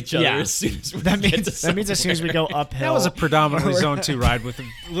kill each other Yeah. as soon as we That get means to that means as soon as we go uphill. That was a predominantly Zone 2 ride with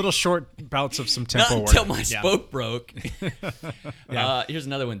little short bouts of some Not tempo work. until my spoke broke. Here's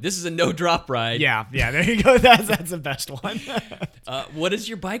another one. This is a no drop ride. Yeah. There you go. That's the best one. What does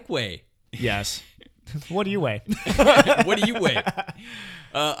your bike weigh? Yes. What do you weigh? What do you weigh?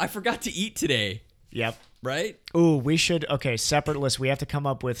 I forgot to eat today. Yep. Right? Ooh, we should. Okay, separate list. We have to come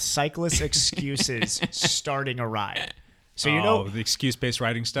up with cyclist excuses starting a ride. So you know, the excuse-based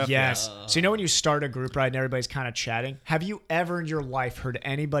riding stuff. yes. So you know when you start a group ride and everybody's kind of chatting. Have you ever in your life heard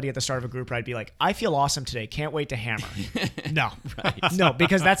anybody at the start of a group ride be like, "I feel awesome today. Can't wait to hammer"? No, no,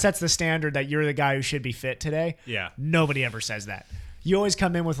 because that sets the standard that you're the guy who should be fit today. Yeah. Nobody ever says that. You always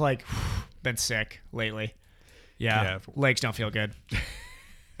come in with like, "Been sick lately." Yeah. Legs don't feel good.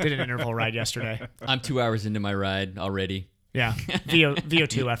 Did an interval ride yesterday. I'm 2 hours into my ride already. Yeah,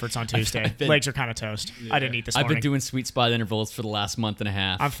 VO2 efforts on Tuesday. Legs are kind of toast. I didn't eat this I've morning. been doing sweet spot intervals for the last month and a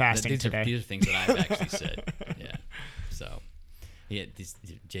half. I'm fasting these today. These are things that I've actually said. Yeah. So,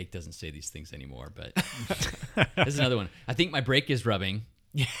 Jake doesn't say these things anymore, but there's another one. I think my brake is rubbing.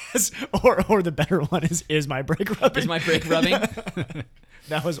 Yes, or the better one is my brake rubbing. Is my brake rubbing?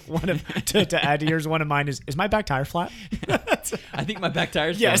 That was one of to add to yours. One of mine is my back tire flat? I think my back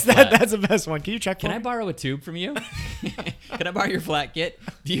tire's Yes, flat. that's the best one. Can you check? Can for I me? borrow a tube from you? Can I borrow your flat kit?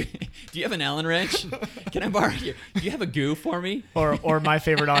 Do you have an Allen wrench? Can I borrow your? Do you have a goo for me? Or my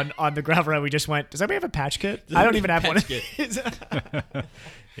favorite on the gravel ride we just went. Does anybody have a patch kit? I don't even have one. Patch kit.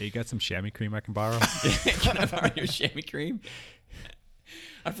 Hey, you got some chamois cream I can borrow? Can I borrow your chamois cream?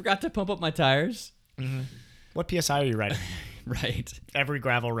 I forgot to pump up my tires. What PSI are you riding? Right. Every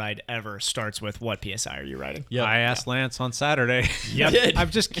gravel ride ever starts with what PSI are you riding? Yep. I asked Lance on Saturday. Yep. I'm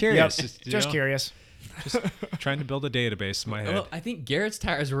just curious. Yep. Just curious. Just trying to build a database in my head. Well, I think Garrett's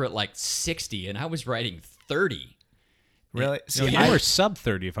tires were at like 60, and I was riding 30. Really? So See, you were sub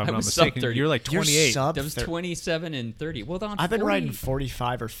 30, if I'm I not was sub mistaken. 30. You're like You're 28. sub That was 30. 27 and 30. Well, on I've been 40. riding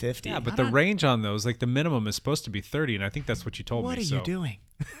 45 or 50. Yeah, but the range on those, like the minimum is supposed to be 30, and I think that's what you told what me. are so. you doing?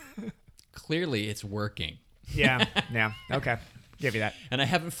 Clearly, it's working. Yeah. Okay. Give you that. And I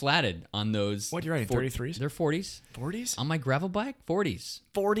haven't flatted on those. What, you're riding 33s? They're 40s. 40s? On my gravel bike, 40s.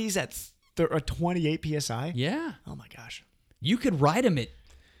 40s at a 28 PSI? Yeah. Oh my gosh. You could ride them at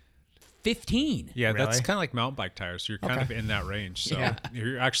 15. Yeah, that's Really? kind of like mountain bike tires. So you're kind of in that range. So Yeah.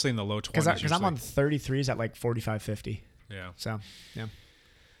 you're actually in the low 20s. Because I'm on usually. 33s at like 45, 50. Yeah. So, yeah.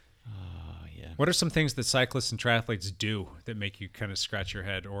 Oh, yeah. What are some things that cyclists and triathletes do that make you kind of scratch your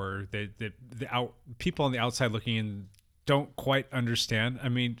head, or people on the outside looking in don't quite understand? I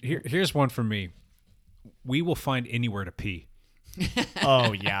mean, here's one for me. We will find anywhere to pee.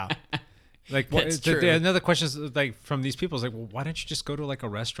 Oh, yeah. That's true. Another question is like from these people is like, well, why don't you just go to like a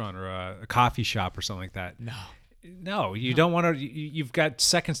restaurant or a coffee shop or something like that? No, you don't want to. You've got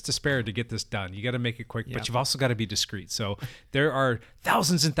seconds to spare to get this done. You got to make it quick, but you've also got to be discreet. So there are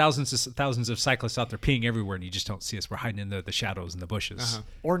thousands and thousands of cyclists out there peeing everywhere, and you just don't see us. We're hiding in the shadows and the bushes.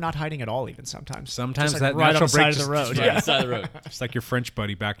 Or not hiding at all, even sometimes. Sometimes Just like that right on natural the side break of the just- road. just Right on the side of the road. It's like your French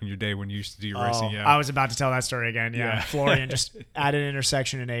buddy back in your day when you used to do your Oh, racing. Yeah, I was about to tell that story again. Yeah. Yeah. Florian just at an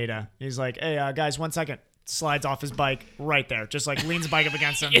intersection in Ada. He's like, hey, guys, 1 second. Slides off his bike right there. Just like leans the bike up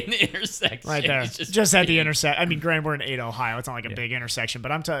against him. In the intersection. Right there. He's Just at the peeing. intersection. I mean, granted, we're in Ada, Ohio. It's not like a big intersection,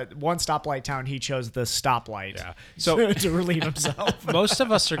 but one stoplight town. He chose the stoplight. Yeah. So- to relieve himself. Most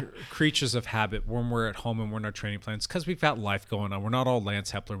of us are creatures of habit when we're at home and we're in our training plans because we've got life going on. We're not all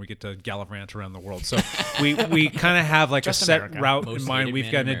Lance Hepler. We get to gallivant around the world. So we kind of have like Just a set America. route Most in mind. hated We've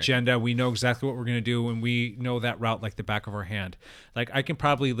man got in an America. agenda. We know exactly what we're going to do, and we know that route like the back of our hand. Like I can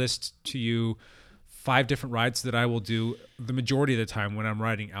probably list to you 5 different rides that I will do the majority of the time when I'm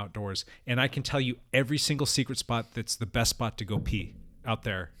riding outdoors. And I can tell you every single secret spot that's the best spot to go pee out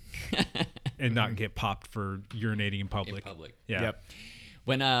there and not get popped for urinating in public. Yeah. Yep.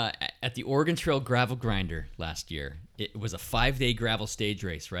 When at the Oregon Trail Gravel Grinder last year, it was a 5-day gravel stage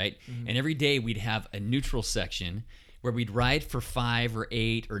race, right? And every day we'd have a neutral section where we'd ride for 5 or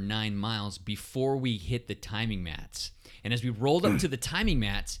 8 or 9 miles before we hit the timing mats. And as we rolled up to the timing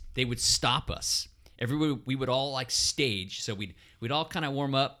mats, they would stop us. We would all like stage, so we'd all kind of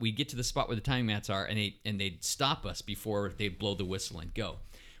warm up. We'd get to the spot where the timing mats are, and they'd stop us before they'd blow the whistle and go.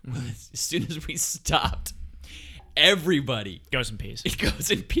 Well, as soon as we stopped, everybody Goes in peace. it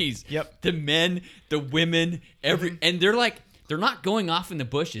goes in peace. Yep. The men, the women, and they're not going off in the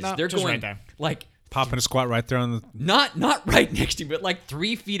bushes. No, they're just going right there. like Popping a squat right there on the. not right next to me, but like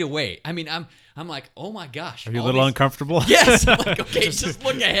 3 feet away. I mean, I'm like, oh my gosh. Are you a all little these- uncomfortable? Yes. I'm like, okay, just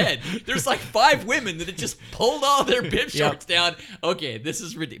look ahead. There's like 5 women that had just pulled all their bib shorts down. Okay, this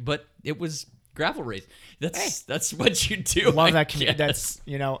is ridiculous. But it was gravel race. That's what you do. Love I that. guess. That's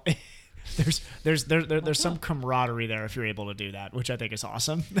there's some camaraderie there if you're able to do that, which I think is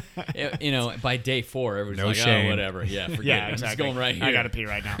awesome. By day 4, everyone's No like, shame. oh, whatever. Yeah, forget Yeah, it. exactly. I'm just going right here. I gotta pee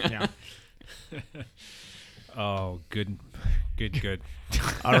right now. Yeah. Oh, good.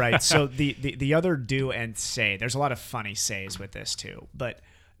 All right. So the other do and say, there's a lot of funny says with this too, but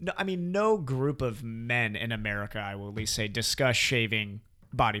no group of men in America, I will at least say, discuss shaving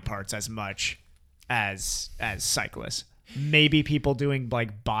body parts as much as cyclists. Maybe people doing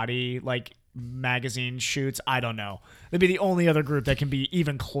like body magazine shoots. I don't know. They'd be the only other group that can be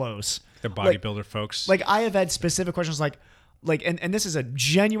even close. The bodybuilder folks. Like I have had specific questions and this is a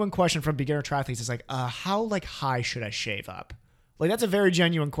genuine question from beginner triathletes. It's like, how high should I shave up? Like that's a very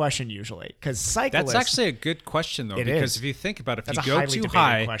genuine question usually, because cyclists. That's actually a good question though, because is. if you think about it, if That's you a go highly too debated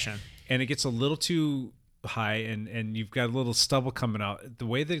high question. and it gets a little too high and you've got a little stubble coming out, the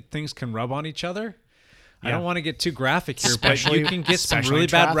way that things can rub on each other. I don't want to get too graphic here, but you can get some especially really in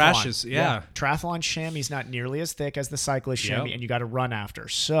bad triathlon. rashes. Yeah. Triathlon chamois not nearly as thick as the cyclist chamois, Yep. and you got to run after.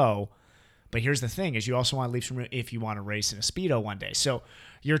 So, but here's the thing: is you also want to leave some room if you want to race in a Speedo one day. So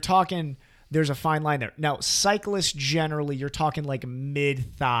you're talking. There's a fine line there. Now, cyclists generally, you're talking like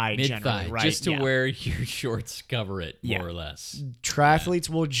mid-thigh, generally, right? just to Yeah. where your shorts cover it, more Yeah. or less. Triathletes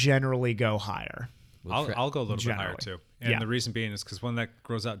will generally go higher. I'll go a little bit higher Generally. too. And Yeah. the reason being is because when that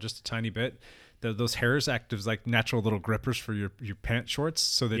grows out just a tiny bit, those hairs act as like natural little grippers for your pant shorts,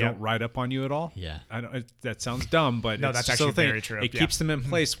 so they Yep. don't ride up on you at all. Yeah. That sounds dumb, but No, it's that's still actually a thing. very true. It Yeah. keeps them in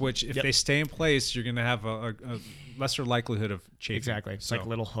place, which if Yep. they stay in place, you're going to have a lesser likelihood of chafing. Exactly. It's So, like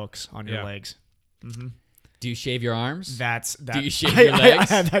little hooks on your yeah. legs. Do you shave your arms? That. Do you shave I, your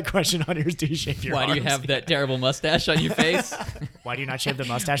legs? I had that question on yours. Do you shave your Why arms? do you have that terrible mustache on your face? Why do you not shave the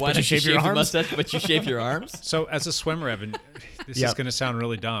mustache, Why but you don't you shave your the arms? mustache, but you shave your arms? So as a swimmer, Evan, this is Yep. going to sound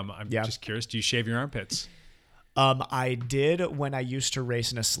really dumb. I'm Yep. just curious. Do you shave your armpits? I did when I used to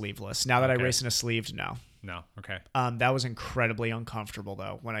race in a sleeveless. Now that I Okay. race in a sleeved, no. No. Okay. That was incredibly uncomfortable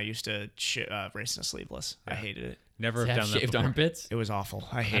though when I used to race in a sleeveless. I hated it. Never To have have done that shaved before. armpits? It was awful.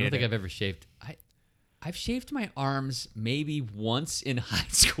 I I hated don't think it. I've ever shaved. I've shaved my arms maybe once in high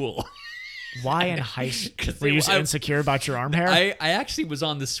school. Why in high school? 'Cause Were you just I- insecure about your arm hair? I actually was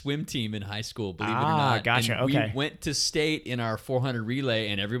on the swim team in high school, believe it or Ah, not. gotcha, And okay. we went to state in our 400 relay,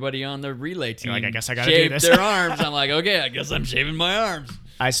 and everybody on the relay team like, I guess I gotta do shaved this. their arms. I'm like, okay, I guess I'm shaving my arms.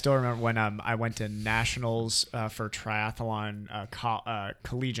 I still remember when I went to nationals for triathlon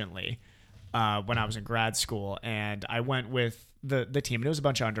collegiately when I was in grad school, and I went with the team, and it was a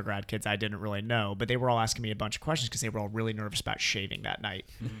bunch of undergrad kids I didn't really know, but they were all asking me a bunch of questions because they were all really nervous about shaving that night.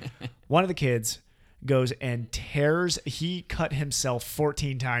 One of the kids goes and he cut himself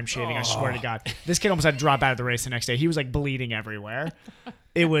 14 times shaving. I swear to God, this kid almost had to drop out of the race the next day. He was like bleeding everywhere.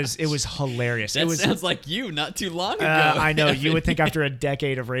 It was hilarious. That It was. sounds like you not too long ago. I know. You would think after a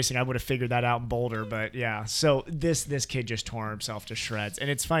decade of racing, I would have figured that out in Boulder, but yeah. So this kid just tore himself to shreds, and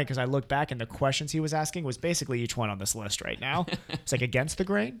it's funny because I look back and the questions he was asking was basically each one on this list right now. It's like against the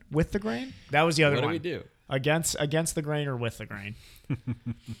grain, with the grain. That was the other What do one. we do? Against the grain or with the grain.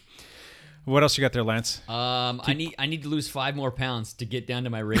 What else you got there, Lance? I need to lose 5 more pounds to get down to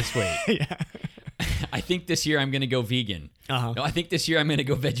my race weight. I think this year I'm going to go vegan. Uh-huh. No, I think this year I'm going to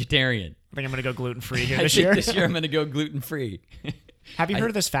go vegetarian. I think I'm gonna go gluten free here I this think year. this year I'm going to go gluten free. Have you heard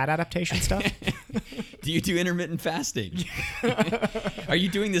of this fat adaptation stuff? Do you do intermittent fasting? Are you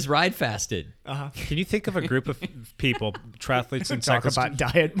doing this ride fasted? Can you think of a group of people, triathletes and Talk cyclists, about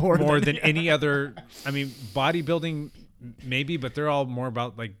diet more than any other? I mean, bodybuilding maybe, but they're all more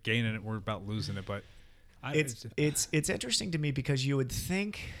about like gaining it. We're about losing it, but It's interesting to me because you would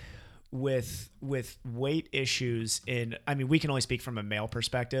think with weight issues we can only speak from a male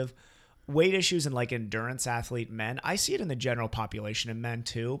perspective. Weight issues in like endurance athlete men, I see it in the general population in men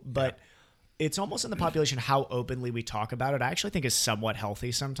too, but it's almost in the population how openly we talk about it. I actually think is somewhat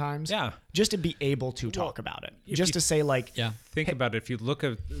healthy sometimes. Yeah. Just to be able to talk about it. if Just you- to say like, Yeah. think about it. If you look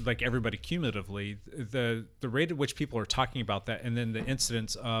at like everybody cumulatively, the rate at which people are talking about that, and then the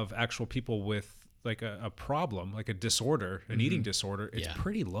incidence of actual people with like a problem, like a disorder, an eating disorder, it's Yeah.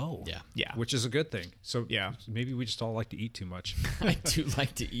 pretty low. Yeah. Yeah. Which is a good thing. So Yeah. maybe we just all like to eat too much. I do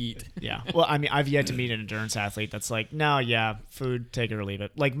like to eat. yeah. Well, I mean, I've yet to meet an endurance athlete that's like, no, yeah, food, take it or leave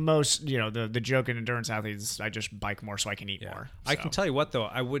it. Like most, the joke in endurance athletes is I just bike more so I can eat more. I can So. tell you what though,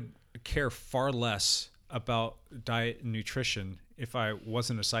 I would care far less about diet and nutrition if I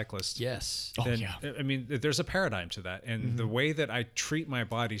wasn't a cyclist. Yes. Oh, Then, yeah. I mean, there's a paradigm to that. And the way that I treat my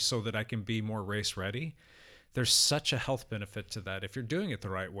body so that I can be more race ready, there's such a health benefit to that if you're doing it the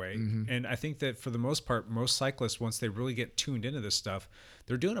right way. And I think that for the most part, most cyclists, once they really get tuned into this stuff,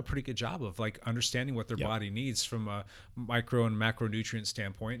 they're doing a pretty good job of like understanding what their body needs from a micro and macronutrient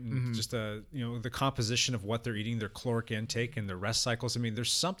standpoint, and just the composition of what they're eating, their caloric intake and their rest cycles. I mean,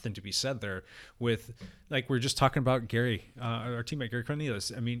 there's something to be said there with, like we were just talking about Gary, our teammate Gary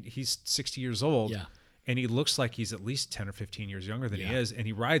Cornelius. I mean, he's 60 years old. Yeah. And he looks like he's at least 10 or 15 years younger than he is, and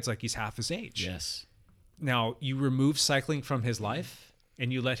he rides like he's half his age. Yes. Now, you remove cycling from his life,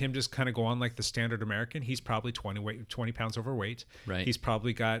 and you let him just kind of go on like the standard American. He's probably 20 pounds overweight. Right. He's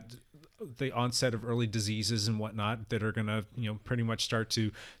probably got the onset of early diseases and whatnot that are going to, pretty much start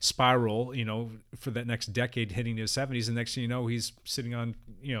to spiral, for that next decade, hitting his 70s. And next thing you know, he's sitting on,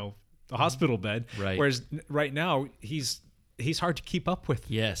 the hospital bed. Right. Whereas right now, he's hard to keep up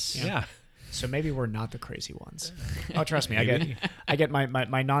with. Yes. Yeah. So maybe we're not the crazy ones. Oh, trust me, I get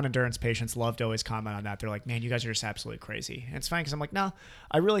my non-endurance patients love to always comment on that. They're like, man, you guys are just absolutely crazy. And it's fine because I'm like, no,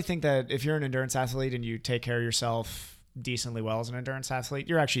 I really think that if you're an endurance athlete and you take care of yourself decently well as an endurance athlete,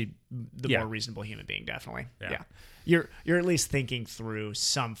 you're actually the more reasonable human being, definitely. Yeah. You're at least thinking through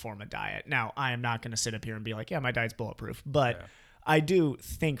some form of diet. Now, I am not going to sit up here and be like, yeah, my diet's bulletproof, but I do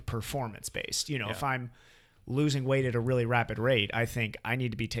think performance-based. If I'm losing weight at a really rapid rate, I think I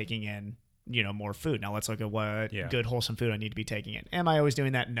need to be taking in more food. Now let's look at what good wholesome food I need to be taking in. Am I always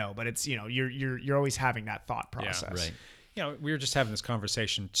doing that? No, but it's you're always having that thought process. Right. We were just having this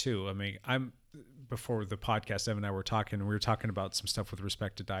conversation too. I mean, before the podcast, Evan and I were talking, and we were talking about some stuff with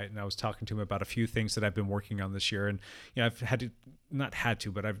respect to diet, and I was talking to him about a few things that I've been working on this year. And I've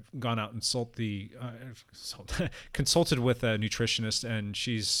but I've gone out and consulted with a nutritionist, and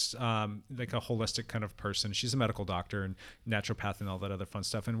she's like a holistic kind of person. She's a medical doctor and naturopath and all that other fun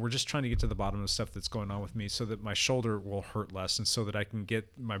stuff. And we're just trying to get to the bottom of the stuff that's going on with me, so that my shoulder will hurt less, and so that I can get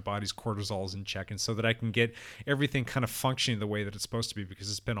my body's cortisols in check, and so that I can get everything kind of functioning the way that it's supposed to be. Because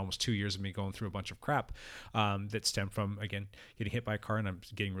it's been almost 2 years of me going through a bunch of crap that stemmed from, again, getting hit by a car. And I'm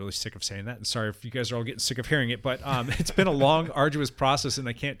getting really sick of saying that, and sorry if you guys are all getting sick of hearing it, but it's been a long, arduous process, and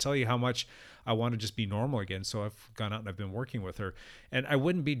I can't tell you how much I want to just be normal again. So I've gone out and I've been working with her, and I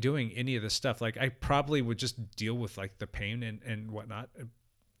wouldn't be doing any of this stuff. Like, I probably would just deal with like the pain and whatnot.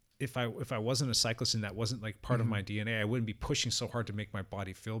 If I wasn't a cyclist and that wasn't like part of my DNA, I wouldn't be pushing so hard to make my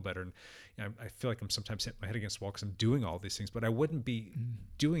body feel better. And I feel like I'm sometimes hitting my head against the wall because I'm doing all these things, but I wouldn't be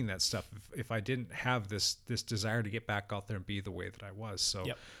doing that stuff if I didn't have this desire to get back out there and be the way that I was. So,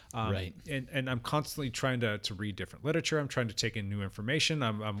 Right. And I'm constantly trying to read different literature. I'm trying to take in new information.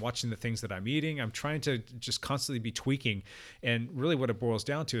 I'm watching the things that I'm eating. I'm trying to just constantly be tweaking. And really what it boils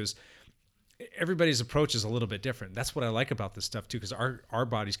down to is, everybody's approach is a little bit different. That's what I like about this stuff too, because our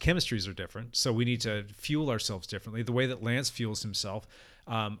body's chemistries are different. So we need to fuel ourselves differently. The way that Lance fuels himself,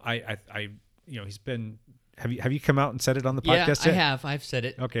 he's been. Have you come out and said it on the podcast yet? I have. I've said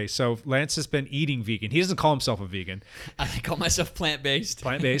it. Okay, so Lance has been eating vegan. He doesn't call himself a vegan. I call myself plant-based.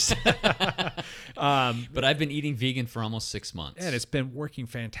 Plant-based. But I've been eating vegan for almost 6 months. And it's been working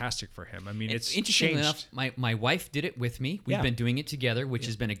fantastic for him. I mean, it's interesting changed. enough, my wife did it with me. We've been doing it together, which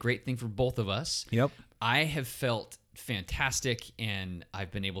has been a great thing for both of us. Yep. I have felt fantastic, and I've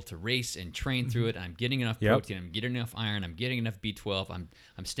been able to race and train through it. I'm getting enough protein. I'm getting enough iron. I'm getting enough B12.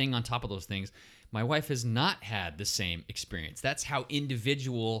 I'm staying on top of those things. My wife has not had the same experience. That's how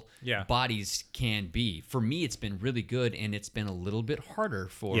individual bodies can be. For me, it's been really good, and it's been a little bit harder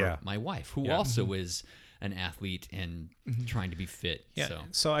for my wife, who also is an athlete and trying to be fit. Yeah.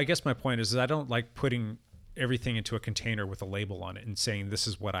 So I guess my point is I don't like putting everything into a container with a label on it and saying this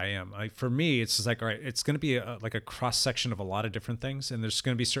is what I am. For me, it's just like, all right, it's going to be like a cross section of a lot of different things, and there's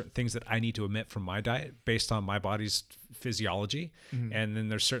going to be certain things that I need to omit from my diet based on my body's physiology, and then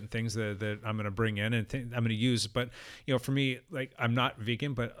there's certain things that I'm going to bring in and I'm going to use. But for me, like, I'm not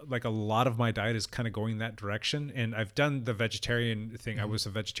vegan, but like a lot of my diet is kind of going that direction. And I've done the vegetarian thing. I was a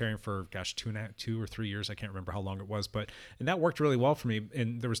vegetarian for 2 or 3 years. I can't remember how long it was, and that worked really well for me.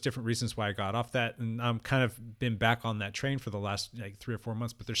 And there was different reasons why I got off that, and I'm kind of been back on that train for the last like 3 or 4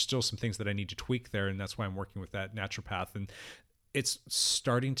 months. But there's still some things that I need to tweak there, and that's why I'm working with that naturopath. And it's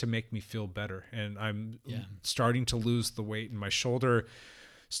starting to make me feel better, and I'm starting to lose the weight, and my shoulder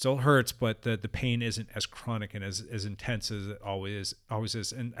still hurts, but the pain isn't as chronic and as intense as it always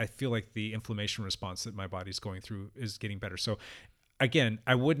is. And I feel like the inflammation response that my body's going through is getting better. So again,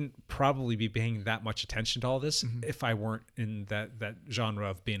 I wouldn't probably be paying that much attention to all this if I weren't in that genre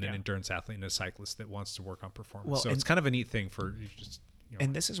of being an endurance athlete and a cyclist that wants to work on performance. So it's kind of a neat thing for you just.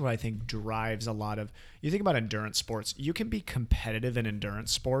 And this is what I think drives a lot of, you think about endurance sports, you can be competitive in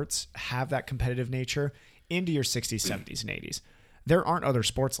endurance sports, have that competitive nature into your 60s, 70s, and 80s. There aren't other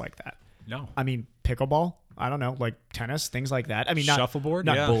sports like that. No. I mean, pickleball. I don't know, like tennis, things like that. I mean, not Shuffleboard?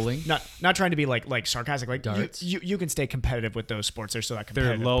 not Yeah. Bowling. not trying to be like sarcastic. Like Darts. you can stay competitive with those sports. They're still that They're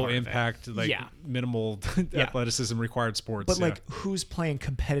competitive. low part of it. impact, like Yeah. minimal Yeah. athleticism required sports. But yeah. like, who's playing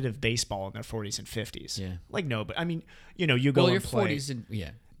competitive baseball in their 40s and 50s? Yeah. Like no, but I mean, you know, you go Well, your and play. 40s and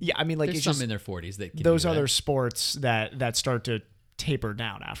yeah. Yeah, I mean, like There's it's some just in their 40s that can those do that. other sports that start to taper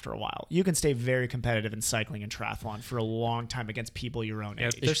down after a while. You can stay very competitive in cycling and triathlon for a long time against people your own Yeah,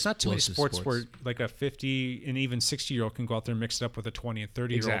 age. there's not too many Explosive sports where like a 50 and even 60-year-old can go out there and mix it up with a 20 and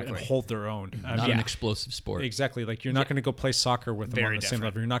 30-year-old and Exactly. hold their own. I Not mean, an explosive sport. exactly. Like you're not going to go play soccer with them Very on the same different.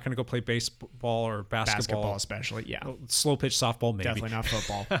 level. You're not going to go play baseball or Basketball, especially, yeah, slow pitch softball, maybe. definitely not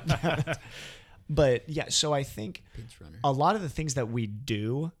football. But yeah, so I think Pinch runner. a lot of the things that we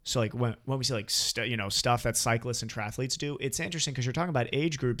do, so like when we say like stuff that cyclists and triathletes do, it's interesting because you're talking about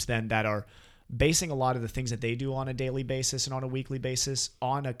age groups then that are basing a lot of the things that they do on a daily basis and on a weekly basis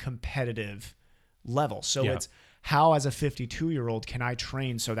on a competitive level. So Yeah. it's how as a 52-year-old can I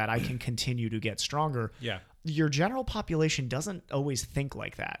train so that I can continue to get stronger? Yeah. Your general population doesn't always think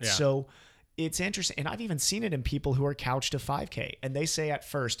like that. Yeah. So it's interesting. And I've even seen it in people who are couched to 5K. And they say at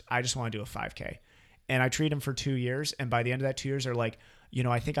first, I just want to do a 5K. And I treat them for 2 years. And by the end of that 2 years, they're like, you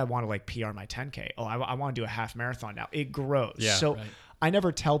know, I think I want to like PR my 10K. Oh, I want to do a half marathon now. It grows. Yeah, so right. I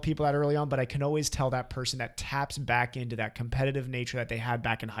never tell people that early on, but I can always tell that person that taps back into that competitive nature that they had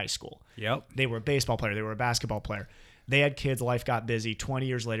back in high school. Yep. They were a baseball player. They were a basketball player. They had kids. Life got busy. 20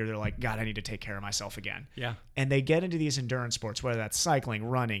 years later, they're like, God, I need to take care of myself again. Yeah. And they get into these endurance sports, whether that's cycling,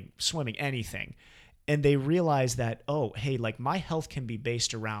 running, swimming, anything. And they realize that, oh, hey, like my health can be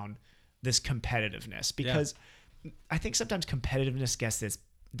based around this competitiveness because I think sometimes competitiveness gets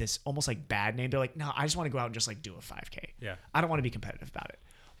this almost like bad name. They're like, no, I just want to go out and just like do a 5K. Yeah. I don't want to be competitive about it.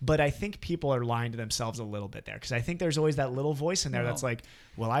 But I think people are lying to themselves a little bit there because I think there's always that little voice in there that's like,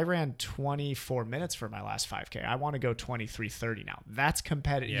 well, I ran 24 minutes for my last 5K. I want to go 23:30 now. That's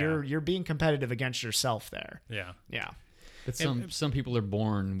competitive. Yeah. You're being competitive against yourself there. Yeah. Yeah. But some people are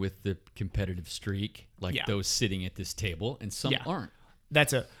born with the competitive streak, like Yeah. those sitting at this table, and some Yeah. aren't.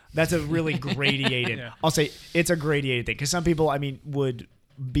 That's a really gradated. I'll say it's a gradated thing because some people, I mean, would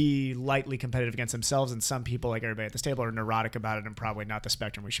be lightly competitive against themselves, and some people, like everybody at this table, are neurotic about it, and probably not the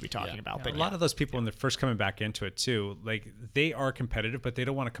spectrum we should be talking about. But a lot of those people when they're first coming back into it too, like they are competitive, but they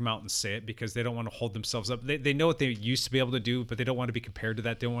don't want to come out and say it because they don't want to hold themselves up. They know what they used to be able to do, but they don't want to be compared to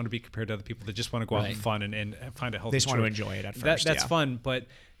that. They don't want to be compared to other people. They just want to go out and have fun and find a healthy. They just want to choice. enjoy it at That's first, yeah. fun, but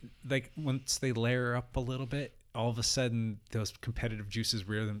like once they layer up a little bit, all of a sudden those competitive juices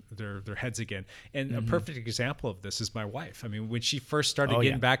rear their heads again. And a perfect example of this is my wife. I mean, when she first started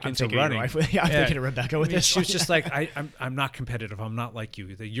getting back I'm into thinking of your running, wife. Yeah, I'm thinking of Rebecca with this she was one. just like, I'm not competitive. I'm not like you.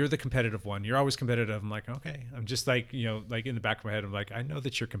 You're the competitive one. You're always competitive. I'm like, okay. I'm just like, you know, like in the back of my head, I'm like, I know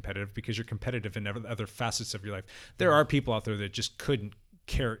that you're competitive because you're competitive in other facets of your life. There are people out there that just couldn't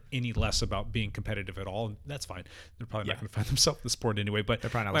care any less about being competitive at all, and that's fine. They're probably not going to find themselves in the sport anyway. But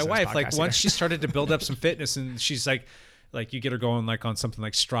probably not my listening to wife, this like podcast once either. she started to build up some fitness, and she's like you get her going like on something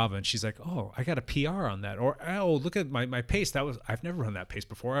like Strava, and she's like, oh, I got a PR on that, or oh, look at my pace. I've never run that pace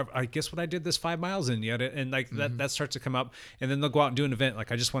before. I guess what I did this 5 miles in yet, and like that starts to come up, and then they'll go out and do an event.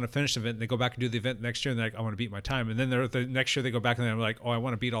 Like I just want to finish the event, and they go back and do the event next year, and they're like, I want to beat my time, and then the next year they go back and they're like, oh, I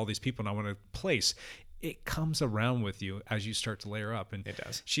want to beat all these people, and I want to place. It comes around with you as you start to layer up, and it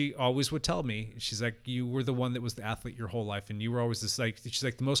does. She always would tell me, she's like, you were the one that was the athlete your whole life, and you were always this like, she's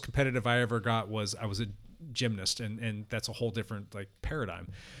like, the most competitive I ever got was I was a gymnast, and that's a whole different like paradigm.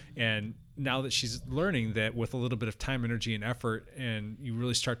 And now that she's learning that with a little bit of time, energy, and effort, and you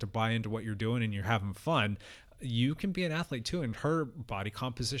really start to buy into what you're doing and you're having fun, you can be an athlete too. And her body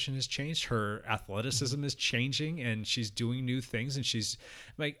composition has changed, her athleticism is changing, and she's doing new things. And she's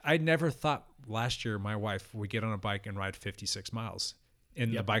like, I never thought last year my wife would get on a bike and ride 56 miles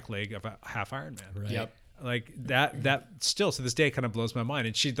in the bike leg of a half Ironman. Right. Yep. Like that still to this day kind of blows my mind.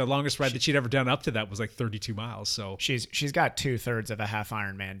 And the longest ride that she'd ever done up to that was like 32 miles. So She's got 2/3 of a half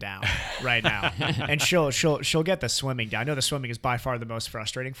Ironman down right now, and she'll get the swimming down. I know the swimming is by far the most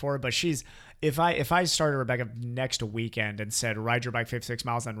frustrating for her, but if I started Rebecca next weekend and said ride your bike 56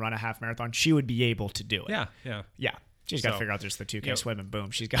 miles and run a half marathon, she would be able to do it. yeah. She's got to So, figure out just the 2K you know, swim and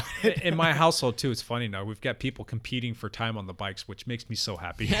boom, she's got it. In my household too, it's funny now. We've got people competing for time on the bikes, which makes me so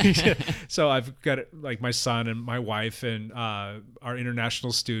happy. So I've got like my son and my wife and our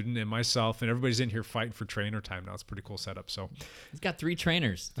international student and myself, and everybody's in here fighting for trainer time now. It's a pretty cool setup. So He's got 3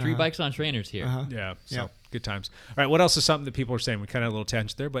 trainers, 3 bikes on trainers here. yeah, so Yep. good times. All right, what else is something that people are saying? We kind of had a little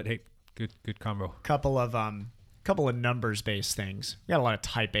tangent there, but hey, good combo. couple of numbers based things. We got a lot of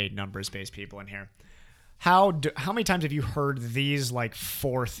type A numbers based people in here. How many times have you heard these like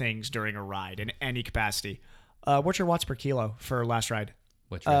 4 things during a ride in any capacity? What's your watts per kilo for last ride?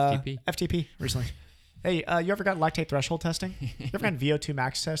 What's your FTP? FTP recently. Hey, you ever got lactate threshold testing? You ever gotten VO2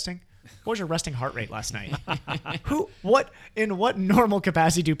 max testing? What was your resting heart rate last night? In what normal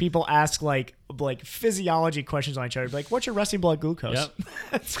capacity do people ask like physiology questions on each other? Like, what's your resting blood glucose?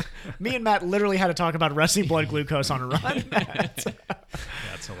 Yep. Me and Matt literally had to talk about resting blood glucose on a run.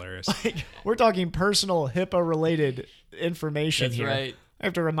 That's hilarious. Like, we're talking personal HIPAA-related information That's here. right. I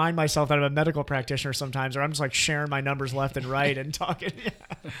have to remind myself that I'm a medical practitioner sometimes, or I'm just like sharing my numbers left and right and talking.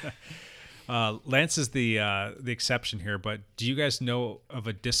 Lance is the exception here, but do you guys know of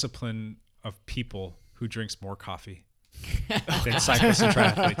a discipline of people who drinks more coffee than cyclists and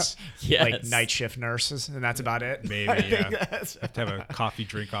triathletes? Yes. Like night shift nurses, and that's about it. Maybe, yeah. Have to have a coffee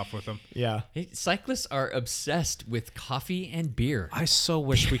drink off with them. Yeah. Hey, cyclists are obsessed with coffee and beer. I so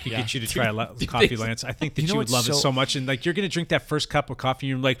wish we could get you to try Dude, coffee, Lance. I think that You know you would what's love it so- so much. And like, you're going to drink that first cup of coffee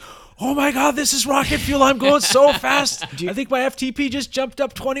and you're like, oh my God, this is rocket fuel. I'm going so fast. I think my FTP just jumped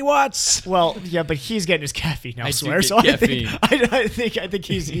up 20 watts. Well, yeah, but he's getting his caffeine I do elsewhere, get so caffeine. I think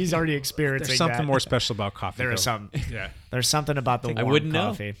he's already experiencing There's something that. more special about coffee. There is though. some. Yeah. There's something about the warm wouldn't know.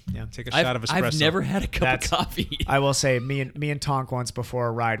 coffee. Yeah. Take a shot of espresso. I've never had a cup That's- of coffee. I will say, me and Tonk once before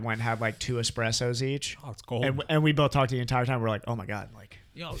a ride went and had like 2 espressos each. Oh, it's gold. And we both talked the entire time. We're like, oh my God, like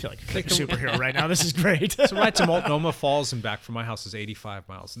I feel like a superhero right now. This is great. So ride to Multnomah Falls and back from my house is 85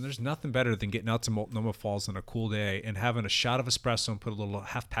 miles. And there's nothing better than getting out to Multnomah Falls on a cool day and having a shot of espresso and put a little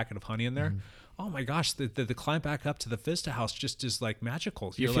half packet of honey in there. Oh my gosh, the climb back up to the Vista House just is like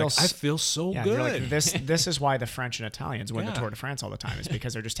magical. You're feel like, I feel so Yeah, good. you're like, this is why the French and Italians win the Yeah. Tour de France all the time, is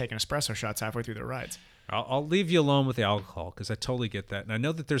because they're just taking espresso shots halfway through their rides. I'll leave you alone with the alcohol because I totally get that. And I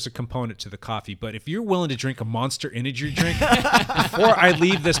know that there's a component to the coffee, but if you're willing to drink a Monster Energy drink, before I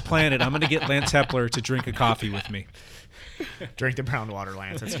leave this planet, I'm going to get Lance Hepler to drink a coffee with me. Drink the brown water,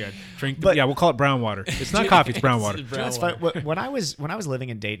 Lance. That's good. Yeah, we'll call it brown water. It's not coffee, it's brown water. That's fun. When I was living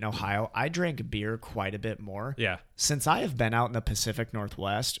in Dayton, Ohio, I drank beer quite a bit more. Yeah. Since I have been out in the Pacific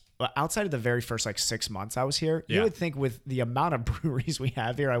Northwest, outside of the very first like 6 months I was here, you Yeah. would think with the amount of breweries we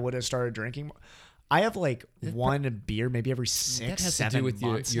have here, I would have started drinking more. I have like one beer maybe every 6, That has to 7 do with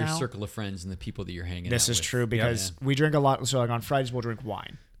your months your now. circle of friends and the people that you're hanging out This is with. true because we drink a lot. So like on Fridays we'll drink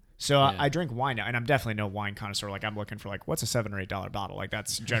wine. So Yeah. I drink wine now, and I'm definitely no wine connoisseur. Like I'm looking for like what's a $7 or $8 bottle. Like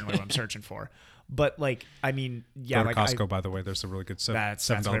that's generally what I'm searching for. But like I mean, yeah, Go to like Costco, by the way. There's a really good that's $7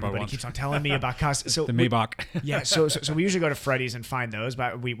 what bottle everybody one. keeps on telling me about Costco. So The Maybach. yeah, so we usually go to Freddy's and find those,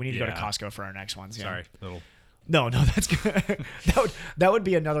 but we need to go to Yeah. Costco for our next ones. Yeah. Sorry, little. No, that's good. that would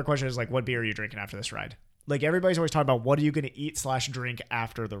be another question. Is like, what beer are you drinking after this ride? Like everybody's always talking about what are you going to eat / drink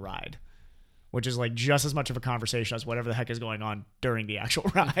after the ride, which is like just as much of a conversation as whatever the heck is going on during the actual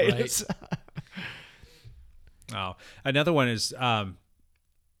ride. Right. Oh, another one is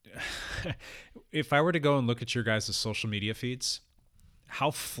if I were to go and look at your guys' social media feeds,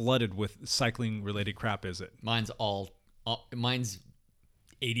 how flooded with cycling related crap is it? Mine's mine's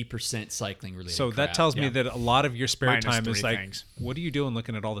 80% cycling related. So that crap. tells me that a lot of your spare Minus time 3 is like, things. what are you doing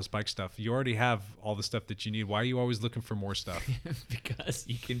looking at all this bike stuff? You already have all the stuff that you need. Why are you always looking for more stuff? because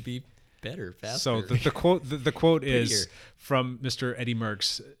you can be better, faster. So the quote is Prettier. from Mr. Eddie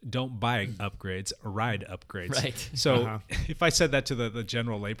Merckx: "Don't buy upgrades, ride upgrades." Right. So if I said that to the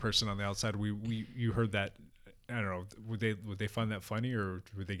general layperson on the outside, you heard that. I don't know. Would they find that funny, or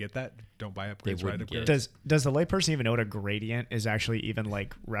would they get that? Don't buy upgrades, ride wouldn't get upgrades. it. Does the layperson even know what a gradient is actually even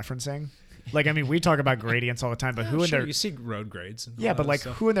like referencing? Like, I mean, we talk about gradients all the time, but who in Sure, their you see road grades. And yeah, all but that like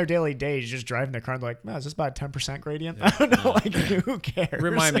stuff. who in their daily days just driving their car and like, oh, is this about a 10% gradient? I don't know. Like, who cares?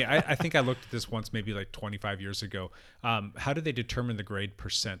 Remind me, I think I looked at this once, maybe like 25 years ago. How do they determine the grade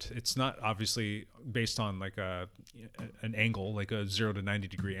percent? It's not obviously based on like an angle, like a 0 to 90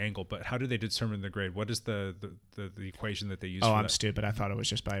 degree angle, but how do they determine the grade? What is the equation that they use? Oh, for I'm that? stupid. I thought it was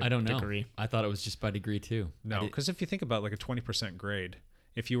just by I don't know. degree. I thought it was just by degree too. No, because if you think about like a 20% grade,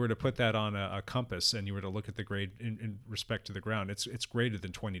 if you were to put that on a compass and you were to look at the grade in respect to the ground, it's greater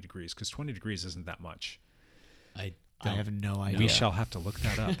than 20 degrees because 20 degrees isn't that much. I have no idea. We shall have to look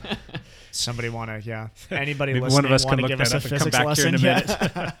that up. Somebody want to, yeah. Anybody Maybe listening one of us want can to look give us that a up and come physics back here in lesson?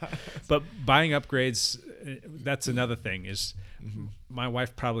 a minute. Yeah. But buying upgrades, that's another thing. Is my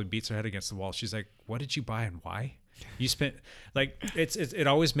wife probably beats her head against the wall. She's like, "What did you buy and why?" You spent like it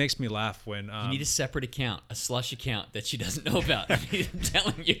always makes me laugh when You need a separate account, a slush account that she doesn't know about. I'm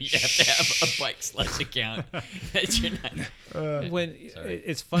telling you, you have to have a bike slush account that you're not. when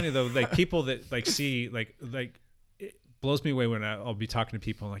it's funny though, like people that like see like it blows me away when I'll be talking to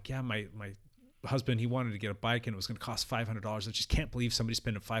people and like, yeah, my husband, he wanted to get a bike and it was going to cost $500. I just can't believe somebody's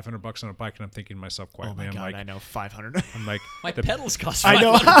spending $500 on a bike. And I'm thinking to myself Oh quietly, my I'm God, like, I know 500. I'm like, My pedals cost I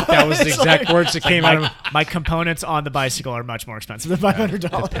know. $500. that was the exact words that came out of My components on the bicycle are much more expensive than $500.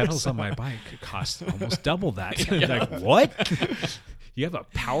 the pedals on my bike cost almost double that. Like, what? You have a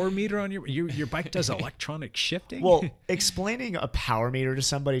power meter on your bike does electronic shifting? Well, explaining a power meter to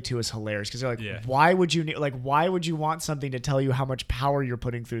somebody too is hilarious because they're like, Yeah. why would you why would you want something to tell you how much power you're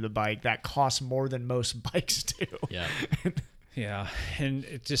putting through the bike that costs more than most bikes do? Yeah. Yeah, and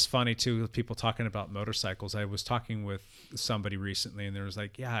it's just funny too, with people talking about motorcycles. I was talking with somebody recently, and there was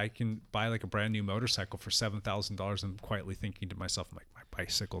like, yeah, I can buy like a brand new motorcycle for $7,000. I'm quietly thinking to myself, I'm like, my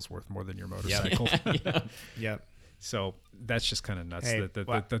bicycle's worth more than your motorcycle. Yep. So that's just kind of nuts. Hey,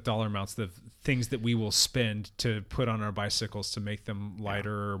 The dollar amounts, the things that we will spend to put on our bicycles to make them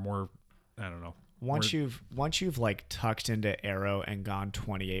lighter or more, I don't know. Once you've like tucked into Aero and gone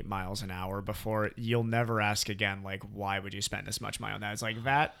 28 miles an hour before, you'll never ask again, like, why would you spend this much money on that? It's like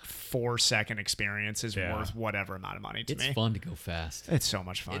that 4-second experience is worth whatever amount of money to me. It's fun to go fast. It's so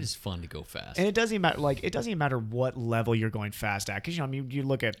much fun. It is fun to go fast. And it doesn't even matter. Like, it doesn't even matter what level you're going fast at, because you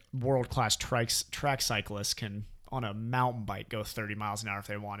look at world-class track cyclists can on a mountain bike go 30 miles an hour if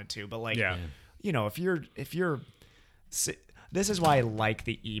they wanted to. But like, if you're, this is why I like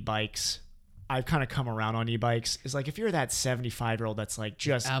the e-bikes. I've kind of come around on e-bikes. Is like if you're that 75-year-old that's like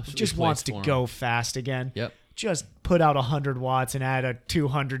just wants to go fast again. Yep. Just put out 100 watts and add a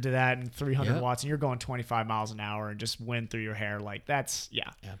 200 to that and 300 Yep. watts, and you're going 25 miles an hour and just wind through your hair. Like that's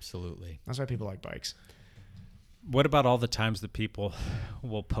Absolutely. That's why people like bikes. What about all the times that people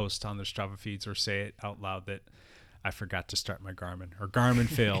will post on their Strava feeds or say it out loud that I forgot to start my Garmin or Garmin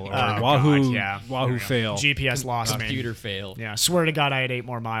fail or Wahoo fail. GPS lost me. Computer fail. Yeah, swear to God, I had 8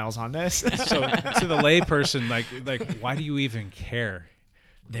 more miles on this. So to the layperson, like, why do you even care?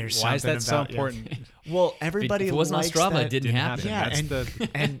 Why is that so important? Well, everybody If it wasn't on likes Strava, that. it didn't happen. Yeah,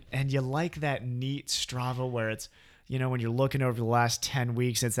 That's and you like that neat Strava where it's, when you're looking over the last 10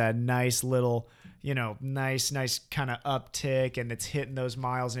 weeks, it's that nice little, nice kind of uptick, and it's hitting those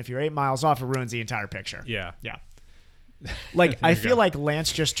miles. And if you're 8 miles off, it ruins the entire picture. Yeah. Yeah. Like, I feel like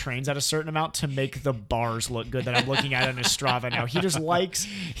Lance just trains at a certain amount to make the bars look good that I'm looking at on his Strava now. He just likes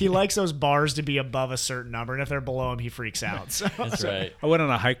those bars to be above a certain number, and if they're below him, he freaks out. So. That's right. I went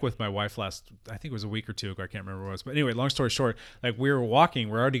on a hike with my wife I think it was a week or two ago. I can't remember what it was. But anyway, long story short, like we were walking,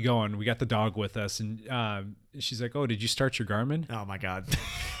 we're already going. We got the dog with us, and she's like, "Oh, did you start your Garmin?" Oh my God.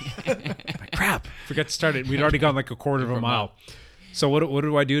 Like, crap, forgot to start it. We'd already gone like a quarter of a mile. So what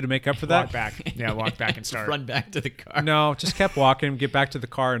do I do to make up for that? Walk back. Yeah, walk back and start. Run back to the car. No, just kept walking, get back to the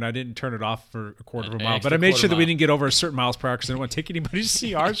car, and I didn't turn it off for a quarter of a An mile. extra But I made sure quarter that we mile. didn't get over a certain miles per hour because I didn't want to take anybody's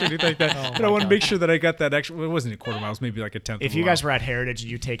CRs or anything like that. But I want to make sure that I got that extra. Well, it wasn't a quarter mile, it was maybe like a tenth. If of a you mile. guys were at Heritage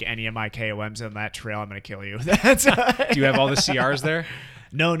and you take any of my KOMs on that trail, I'm going to kill you. That's Do you have all the CRs there?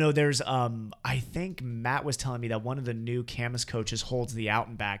 No, there's I think Matt was telling me that one of the new Camus coaches holds the out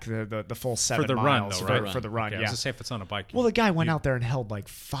and back, the full 7 For the miles run, though, right? for the run. Okay, I Yeah. was gonna say if it's on a bike. Well, the guy went out there and held like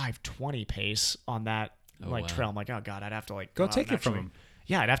 5:20 pace on that wow. trail. I'm like, oh God, I'd have to Go out take and it from actually- him.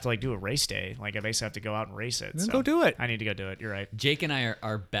 Yeah, I'd have to do a race day. Like I basically have to go out and race it. Then so go do it. I need to go do it. You're right. Jake and I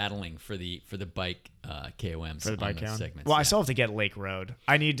are battling for the bike KOMs For the bike on the count. segments. Well, I yeah. still have to get Lake Road.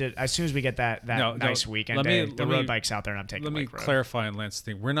 I need to as soon as we get that No, nice weekend let day. me- The let road me- bike's out there, and I'm taking Let me Lake Road. clarify on Lance's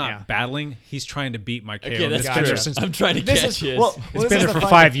thing. We're not Yeah. battling. He's trying to beat my KO. Okay, that's It's been there true. since- I'm trying to This catch is his. well. It's this been is there the for fun-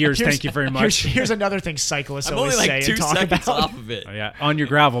 5 years. here's- Thank you very much. Here's another thing cyclists I'm always only say like 2 and talk seconds about. off of it. Oh, yeah, on your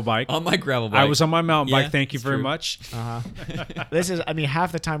gravel bike. On my gravel bike. I was on my mountain Yeah, bike. Thank you it's very true. much. This is,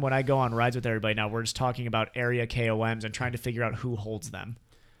 half the time when I go on rides with everybody now, we're just talking about area KOMs and trying to figure out who holds them.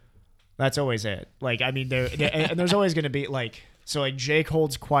 That's always it. Like, and there's always going to be Jake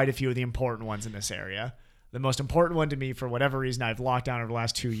holds quite a few of the important ones in this area. The most important one to me, for whatever reason, I've locked down over the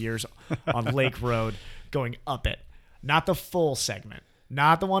last 2 years on Lake Road, going up it, not the full segment,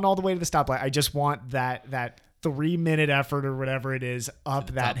 not the one all the way to the stoplight. I just want that 3-minute effort or whatever it is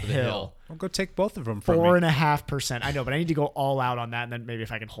up that top of the hill. hill. Well, go take both of them from me. 4.5%. I know, but I need to go all out on that, and then maybe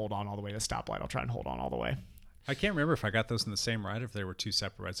if I can hold on all the way to the stoplight, I'll try and hold on all the way. I can't remember if I got those in the same ride or if they were two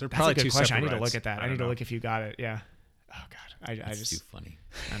separate rides. They're That's probably a good two question. I separate need to rides. look at that. I don't need to know. look if you got it. Yeah. Oh God. I It's just too funny.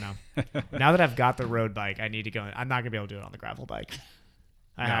 I know. Now that I've got the road bike, I need to go. I'm not gonna be able to do it on the gravel bike.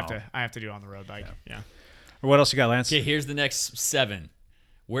 I have to do it on the road bike. Yeah. Or what else you got, Lance? Okay, here's the next 7.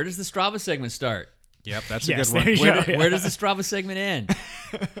 Where does the Strava segment start? Yep, that's Yes, a good one. there you Where, go. where does the Strava segment end?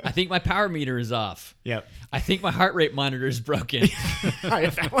 I think my power meter is off. Yep. I think my heart rate monitor is broken. I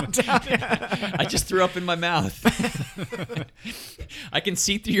have that one down. Yeah. I just threw up in my mouth. I can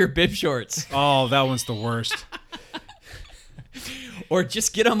see through your bib shorts. Oh, that one's the worst. Or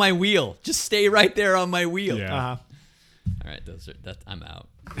just get on my wheel. Just stay right there on my wheel. Yeah. All right, I'm out.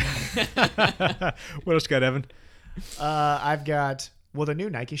 What else you got, Evan? I've got. Will the new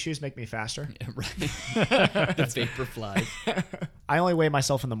Nike shoes make me faster? Right. The vapor flies. I only weigh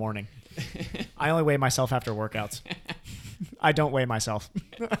myself in the morning. I only weigh myself after workouts. I don't weigh myself.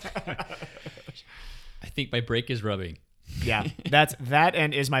 I think my brake is rubbing. Yeah, that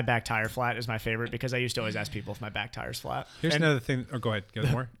and is my back tire flat is my favorite because I used to always ask people if my back tire's flat. Here's And another thing. Oh, go ahead.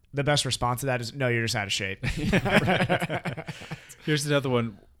 Get more. the best response to that is no, you're just out of shape. Here's another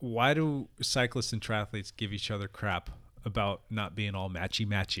one. Why do cyclists and triathletes give each other crap about not being all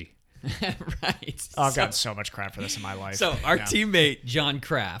matchy? Right. Oh, I've gotten so much crap for this in my life. So our Yeah. teammate John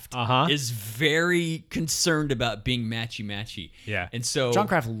Kraft is very concerned about being matchy. Yeah. And so John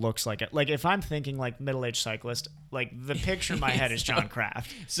Kraft looks like it. Like if I'm thinking like middle-aged cyclist, like the picture in my head is John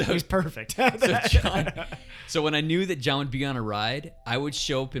Kraft. So- He's perfect. So when I knew that John would be on a ride, I would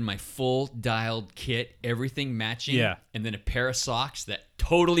show up in my full dialed kit, everything matching, Yeah. and then a pair of socks that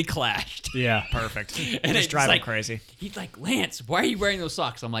totally clashed. Yeah. Perfect. And Just it's drive him like- crazy. He's like, Lance, why are you wearing those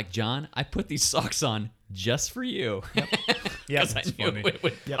socks? I'm like, John, I put these socks on just for you. Yep. Because I knew it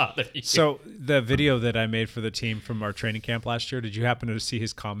would bother you. So the video that I made for the team from our training camp last year, did you happen to see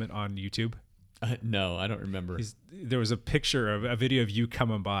his comment on YouTube? No, I don't remember. There was a picture of a video of you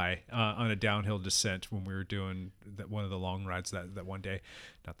coming by on a downhill descent when we were doing one of the long rides that one day.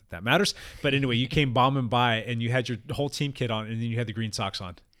 Not that that matters, but anyway, you came bombing by and you had your whole team kit on, and then you had the green socks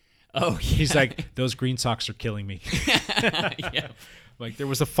on. Oh, yeah. He's like, those green socks are killing me. Yeah. Like there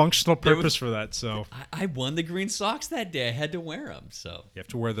was a functional purpose for that, so I won the green socks that day. I had to wear them. So you have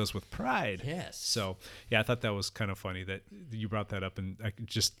to wear those with pride. Yes. So yeah, I thought that was kind of funny that you brought that up, and I could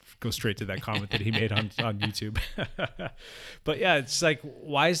just go straight to that comment that he made on YouTube. But yeah, it's like,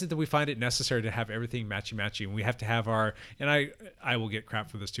 why is it that we find it necessary to have everything matchy? And we have to have and I will get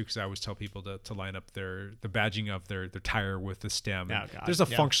crap for this too, because I always tell people to line up the badging of their tire with the stem. Oh, God. There's a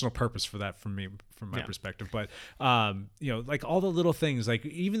Yeah. functional purpose for that from my perspective. But like all the little things, like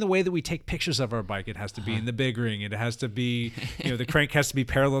even the way that we take pictures of our bike, it has to be in the big ring. It has to be, the crank has to be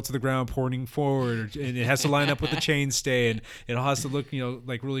parallel to the ground, pointing forward, and it has to line up with the chainstay, and it all has to look,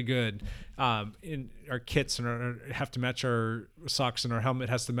 like really good. In our kits and have to match our socks, and our helmet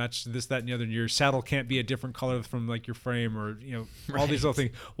has to match this, that, and the other. And your saddle can't be a different color from like your frame, or all these little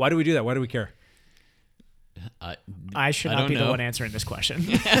things. Why do we do that? Why do we care? I should not don't be the know. one answering this question.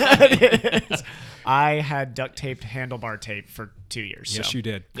 I had duct taped handlebar tape for 2 years. Yes, so. you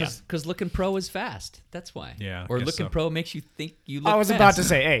did. Because looking pro is fast. That's why. Yeah, I Or guess looking so. pro makes you think you look I was fast. about to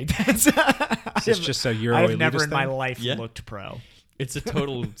say, hey, that's, It's just a Euro I've never elitist in my thing? life Yeah. looked pro. It's a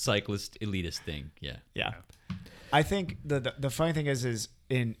total cyclist elitist thing. Yeah. Yeah. I think the funny thing is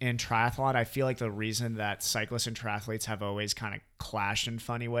in triathlon, I feel like the reason that cyclists and triathletes have always kind of clashed in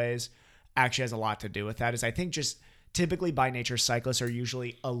funny ways actually has a lot to do with that. Is I think just typically by nature, cyclists are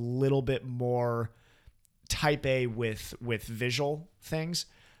usually a little bit more type A with visual things.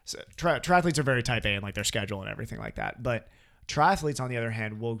 So triathletes are very type A in like their schedule and everything like that. But triathletes, on the other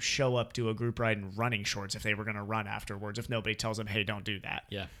hand, will show up to a group ride in running shorts if they were going to run afterwards, if nobody tells them, hey, don't do that.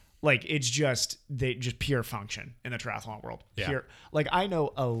 Yeah. Like it's just pure function in the triathlon world. Yeah. Pure, like I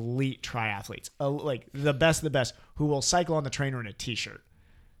know elite triathletes, like the best of the best, who will cycle on the trainer in a t-shirt,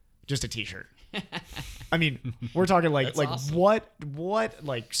 just a t-shirt. I mean, we're talking like awesome. what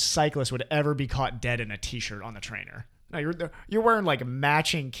like cyclist would ever be caught dead in a t-shirt on the trainer? No, you're wearing like a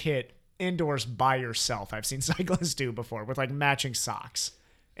matching kit indoors by yourself. I've seen cyclists do before with like matching socks.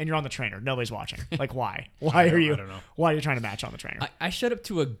 And you're on the trainer. Nobody's watching. Like, why? Why are you? I don't know. Why are you trying to match on the trainer? I showed up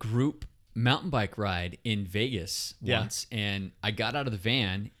to a group mountain bike ride in Vegas Yeah. once, and I got out of the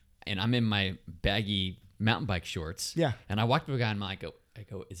van, and I'm in my baggy mountain bike shorts. Yeah. And I walked to a guy, and I go,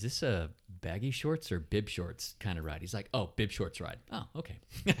 is this a baggy shorts or bib shorts kind of ride? He's like, oh, bib shorts ride. Oh, okay.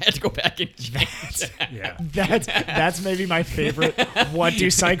 I had to go back and change. Yeah. That's maybe my favorite. What do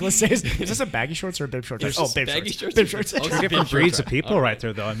cyclists say? Is this a baggy shorts or a bib shorts? Oh, bib baggy shorts. shorts. Bib shorts. Oh, it's a Different bib shorts breeds of ride. people right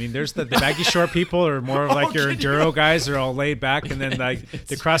there, though. I mean, there's the baggy short people are more of like your enduro guys are all laid back, and then like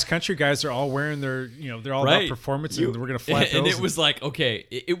the cross country guys are all wearing their, they're all Right. about performance, and we're gonna fly And pills. it was like, okay,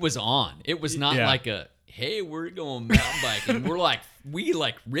 it was on. It was not Yeah. like a, hey, we're going mountain biking. We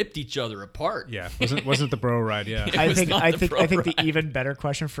ripped each other apart. yeah, wasn't the bro ride? Yeah, I was think not I the think pro I think the ride. even better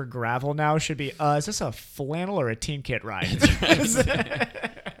question for gravel now should be: is this a flannel or a team kit ride?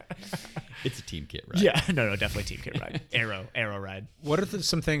 It's a team kit ride. Yeah, no, definitely team kit ride. Arrow ride. What are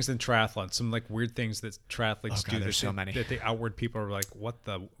some things in triathlon? Some like weird things that triathletes do there's so many. that the outward people are like, what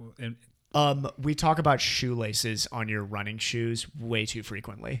the? And, We talk about shoelaces on your running shoes way too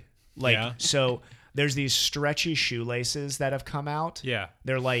frequently. Like, Yeah. so There's these stretchy shoelaces that have come out. Yeah.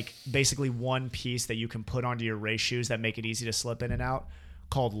 They're like basically one piece that you can put onto your race shoes that make it easy to slip in and out,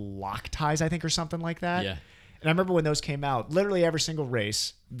 called lock ties, I think, or something like that. Yeah. And I remember when those came out, literally every single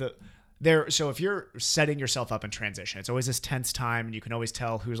race, so if you're setting yourself up in transition, it's always this tense time, and you can always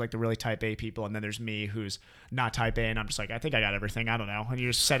tell who's like the really type A people, and then there's me who's not type A, and I'm just like, I think I got everything, I don't know, and you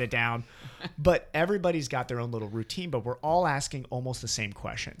just set it down. But everybody's got their own little routine, but we're all asking almost the same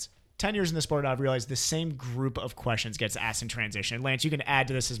questions. 10 years in the sport, I've realized the same group of questions gets asked in transition. Lance, you can add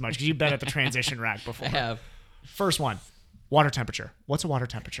to this as much because you've been at the transition rack before. I have. First one, water temperature. What's a water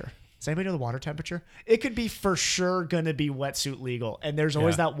temperature? Does anybody know the water temperature? It could be for sure going to be wetsuit legal. And there's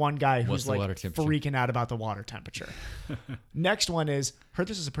always that one guy What's who's the like water temperature? freaking out about the water temperature. Next one is, heard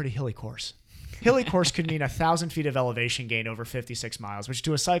this is a pretty hilly course. Hilly course could mean 1,000 feet of elevation gain over 56 miles, which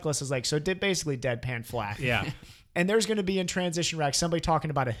to a cyclist is like, so basically deadpan flat. Yeah. And there's going to be in transition rack somebody talking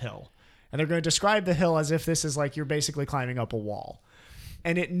about a hill. And they're going to describe the hill as if this is like you're basically climbing up a wall.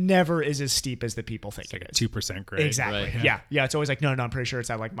 And it never is as steep as the people think it is. 2% grade. Exactly. Right. Yeah. Yeah. It's always like, no, I'm pretty sure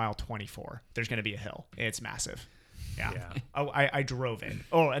it's at like mile 24. There's going to be a hill. It's massive. Yeah. Oh, I drove it.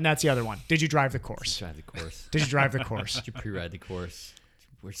 Oh, and that's the other one. Did you drive the course? Drive the course. Did you drive the course? Did you pre-ride the course?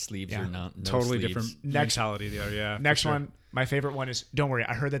 Wear sleeves Yeah. or not? No Totally sleeves. different Next- mentality there. Yeah. for Next sure. one, my favorite one is, don't worry,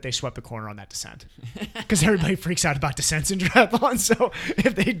 I heard that they swept the corner on that descent. Because everybody freaks out about descents in triathlon. So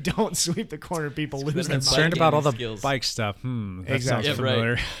if they don't sweep the corner, people lose their mind. Concerned about all the skills. bike stuff. That Exactly. sounds Yeah,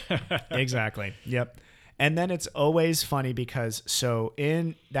 right. familiar. Exactly. Yep. And then it's always funny because so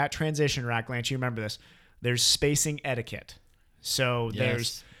in that transition rack, Lance, you remember this, there's spacing etiquette. So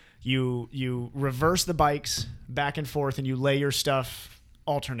there's you reverse the bikes back and forth and you lay your stuff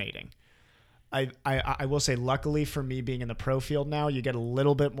alternating. I will say, luckily for me being in the pro field now, you get a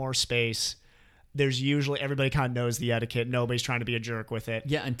little bit more space. There's usually, everybody kind of knows the etiquette. Nobody's trying to be a jerk with it.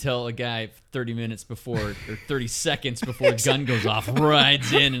 Yeah, until a guy 30 minutes before or 30 seconds before the gun goes off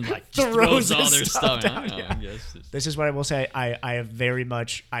rides in and like just Throws throws all his their stuff stuff. down, yeah. Yes. This is what I will say.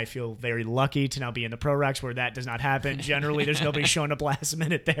 I feel very lucky to now be in the pro racks where that does not happen. Generally, there's nobody showing up last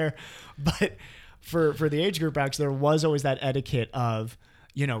minute there. But for the age group racks, there was always that etiquette of,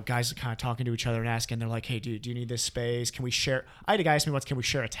 guys kind of talking to each other and asking, they're like, hey, dude, do you need this space? Can we share? I had a guy ask me once, can we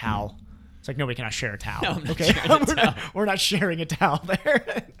share a towel? It's like, nobody cannot share a towel. No, I'm not okay. sharing a towel. We're not sharing a towel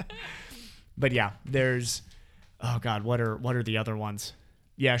there. But yeah, there's, oh God, what are the other ones?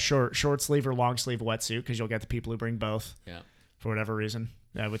 Yeah, short sleeve or long sleeve wetsuit, because you'll get the people who bring both Yeah. for whatever reason.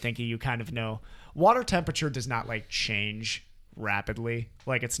 I would think you kind of know. Water temperature does not like change rapidly.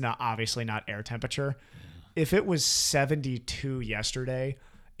 Like it's not obviously not air temperature. If it was 72 yesterday,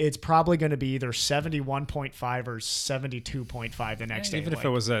 it's probably going to be either 71.5 or 72.5 the next day. Even if it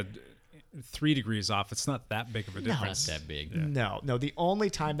was 3 degrees off, it's not that big of a Not difference. that big. No. The only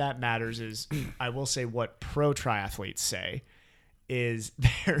time that matters is, I will say what pro triathletes say is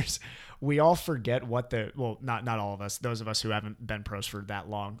we all forget what not all of us, those of us who haven't been pros for that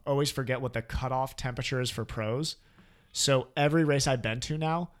long, always forget what the cutoff temperature is for pros. So every race I've been to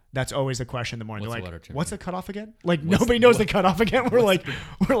now, that's always the question in the morning. What's They're the water like, temperature? what's the cutoff again? Like nobody knows the cutoff again. We're like,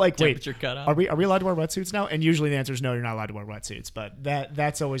 wait, temperature cutoff? are we allowed to wear wetsuits now? And usually the answer is no, you're not allowed to wear wetsuits. But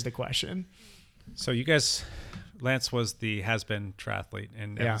that's always the question. So you guys, Lance has been triathlete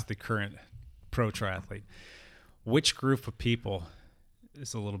and Yeah. Evan's the current pro triathlete. Which group of people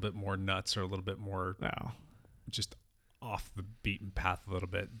is a little bit more nuts or a little bit more No. just off the beaten path a little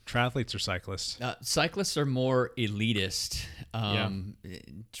bit? Triathletes or cyclists? Cyclists are more elitist.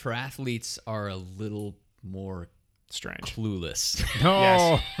 Triathletes are a little more Strange. clueless.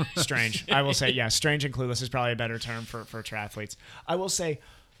 No. Yes. Strange. I will say, yeah, strange and clueless is probably a better term for triathletes. I will say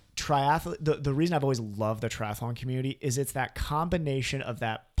the reason I've always loved the triathlon community is it's that combination of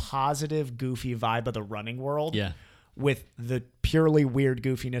that positive, goofy vibe of the running world Yeah. with the purely weird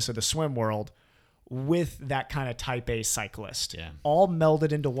goofiness of the swim world with that kind of type A cyclist. Yeah. All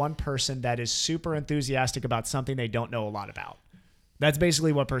melded into one person that is super enthusiastic about something they don't know a lot about. That's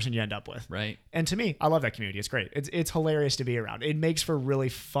basically what person you end up with. Right. And to me, I love that community. It's great. It's hilarious to be around. It makes for really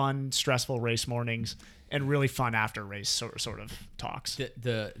fun, stressful race mornings and really fun after race sort of talks.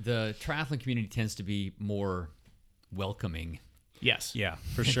 The triathlon community tends to be more welcoming. Yes. Yeah,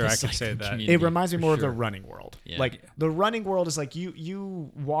 for sure. I can say cycling that. community. It reminds me For more of the sure. running world. Yeah. Like the running world is like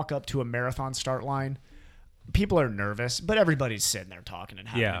you walk up to a marathon start line. People are nervous, but everybody's sitting there talking and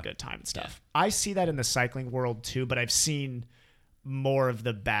having Yeah. a good time and stuff. I see that in the cycling world too, but I've seen more of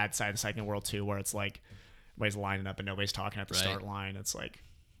the bad side of the cycling world too, where it's like everybody's lining up and nobody's talking at the Right. start line. It's like,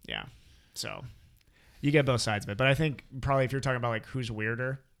 yeah. So you get both sides of it. But I think probably if you're talking about like who's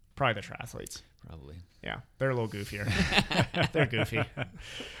weirder, probably the triathletes. Probably. Yeah, they're a little goofier. They're goofy.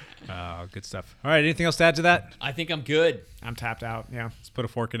 Good stuff. All right, anything else to add to that? I think I'm good. I'm tapped out. Yeah. Let's put a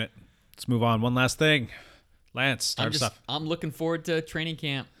fork in it. Let's move on. One last thing. Lance, start us off. I'm looking forward to training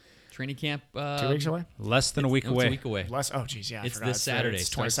camp. Training camp. 2 weeks away? Less than a week It's away. a week away. Less. Oh, geez. Yeah. I It's forgot. this Saturday. It's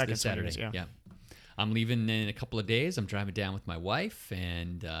Starts 22nd. this Saturday. Yeah. I'm leaving in a couple of days. I'm driving down with my wife,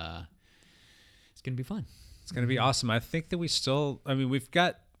 and it's gonna be fun. It's going to be awesome. I think that we've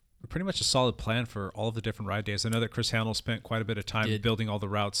got pretty much a solid plan for all of the different ride days. I know that Chris Handel spent quite a bit of time building all the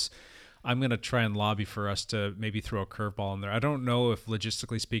routes. I'm going to try and lobby for us to maybe throw a curveball in there. I don't know if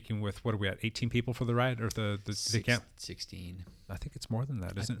logistically speaking with, what are we at, 18 people for the ride or the camp? 16. I think it's more than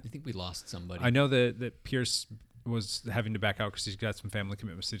that, isn't it? I think we lost somebody. I know that Pierce was having to back out because he's got some family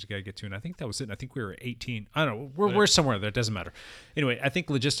commitments that he's got to get to, and I think that was it. And I think we were 18. I don't know. We're somewhere there. It doesn't matter. Anyway, I think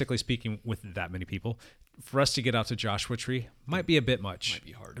logistically speaking, with that many people, for us to get out to Joshua Tree might be a bit much. Might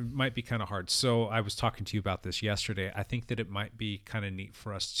be hard. It might be kind of hard. So I was talking to you about this yesterday. I think that it might be kind of neat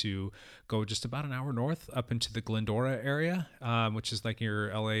for us to go just about an hour north up into the Glendora area, which is like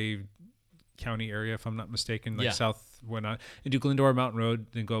your LA County area, if I'm not mistaken, like south and do Glendora Mountain Road,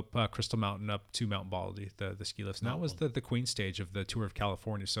 then go up Crystal Mountain up to Mount Baldy, the ski lifts. And that was the Queen stage of the Tour of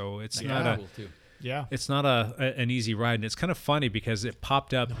California. So it's not cool too. Yeah. it's not an easy ride, and it's kind of funny because it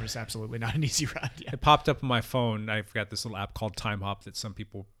popped up. No, it's absolutely not an easy ride. Yeah. It popped up on my phone. I've got this little app called Time Hop that some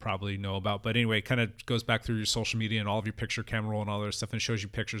people probably know about. But anyway, it kind of goes back through your social media and all of your picture camera roll and all that stuff, and it shows you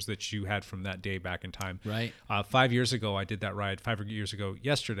pictures that you had from that day back in time. Right. 5 years ago, I did that ride. 5 years ago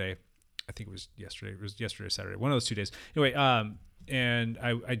yesterday. I think it was yesterday. It was yesterday or Saturday. One of those 2 days. Anyway, and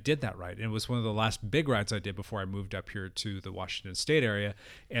I did that ride. And it was one of the last big rides I did before I moved up here to the Washington State area.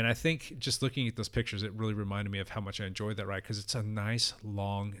 And I think just looking at those pictures, it really reminded me of how much I enjoyed that ride because it's a nice,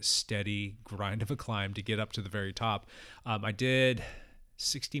 long, steady grind of a climb to get up to the very top. I did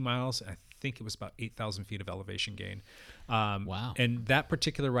 60 miles. I think it was about 8,000 feet of elevation gain. Wow. And that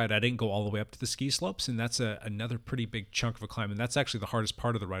particular ride, I didn't go all the way up to the ski slopes, and that's another pretty big chunk of a climb. And that's actually the hardest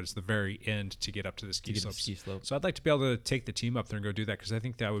part of the ride is the very end to get up to the ski slopes. So I'd like to be able to take the team up there and go do that because I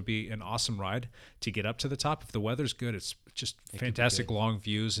think that would be an awesome ride to get up to the top. If the weather's good, it's just fantastic long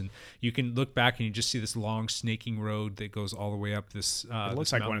views, and you can look back and you just see this long snaking road that goes all the way up this. It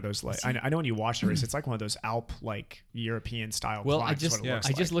looks like one of those. Like I know when you watch the race, it's like one of those Alp like European style. Well, climbs,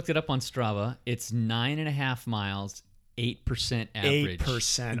 I just looked it up on Strava. It's 9.5 miles, 8% average.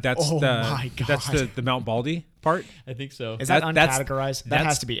 8%. That's my God. That's the Mount Baldy part. I think so. Is that that's- uncategorized? That that's-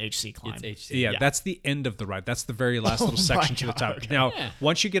 has to be HC climb. It's HC. Yeah, that's the end of the ride. That's the very last little section to the top. God. Now, Yeah.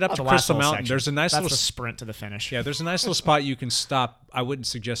 once you get up Oh, to the last Crystal little Mountain, section. there's a nice That's little the sprint to the finish. Yeah, there's a nice little spot you can stop. I wouldn't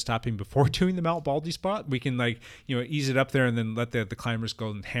suggest stopping before doing the Mount Baldy spot. We can ease it up there and then let the climbers go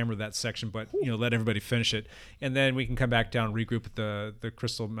and hammer that section, but let everybody finish it. And then we can come back down, regroup at the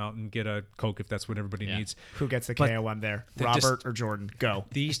Crystal Mountain, get a Coke if that's what everybody needs. Who gets the But KOM there? they Robert just- or Jordan? Go.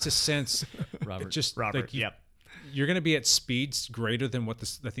 These descents, Robert. just Robert. Yep. You're going to be at speeds greater than what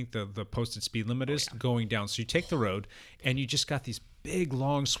I think the posted speed limit is going down. So you take the road and you just got these big,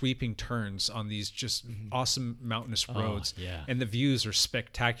 long, sweeping turns on these just awesome mountainous roads. yeah. And the views are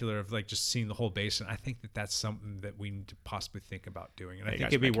spectacular of just seeing the whole basin. I think that's something that we need to possibly think about doing. And I you think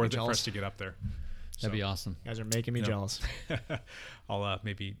guys it'd be making me worth it for jealous. us to get up there. That'd be awesome. You guys are making me jealous. I'll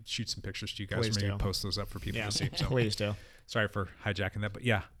maybe shoot some pictures to you guys Please or maybe do. post those up for people Yeah, to see. So please do. sorry for hijacking that. But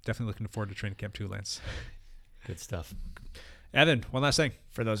yeah, definitely looking forward to training camp too, Lance. Good stuff. Evan, one last thing.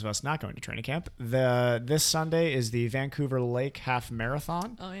 For those of us not going to training camp, this Sunday is the Vancouver Lake Half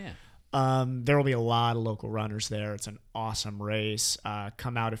Marathon. Oh yeah. There will be a lot of local runners there. It's an awesome race.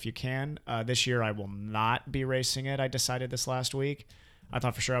 Come out if you can. This year I will not be racing it. I decided this last week. I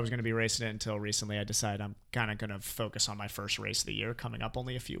thought for sure I was going to be racing it until recently. I decided I'm kind of going to focus on my first race of the year coming up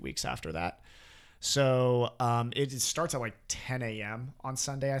only a few weeks after that. So it starts at like 10 a.m. on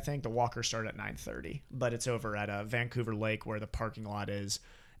Sunday, I think. The walkers start at 9:30, but it's over at Vancouver Lake where the parking lot is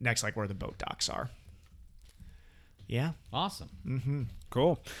next, like where the boat docks are. Yeah. Awesome.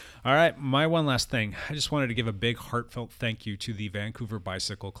 Cool. All right. My one last thing. I just wanted to give a big heartfelt thank you to the Vancouver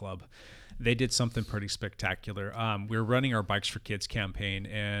Bicycle Club. They did something pretty spectacular. We're running our Bikes for Kids campaign,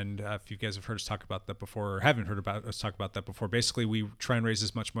 and if you guys have heard us talk about that before or haven't heard about us talk about that before, basically we try and raise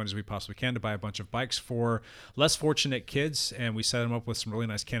as much money as we possibly can to buy a bunch of bikes for less fortunate kids, and we set them up with some really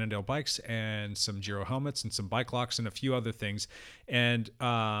nice Cannondale bikes and some Giro helmets and some bike locks and a few other things. And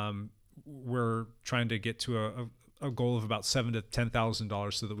we're trying to get to a goal of about $7,000 to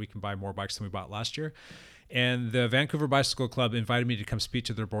 $10,000 so that we can buy more bikes than we bought last year. And the Vancouver Bicycle Club invited me to come speak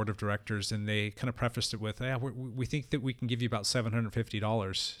to their board of directors, and they kind of prefaced it with, we think that we can give you about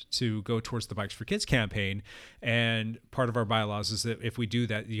 $750 to go towards the Bikes for Kids campaign. And part of our bylaws is that if we do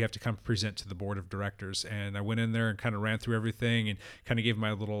that, you have to come present to the board of directors. And I went in there and kind of ran through everything and kind of gave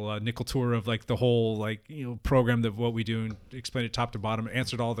my little nickel tour of like the whole program that what we do and explained it top to bottom,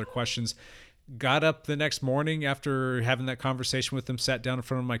 answered all their questions. Got up the next morning after having that conversation with them, sat down in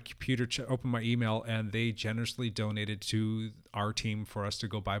front of my computer, opened my email, and they generously donated to our team for us to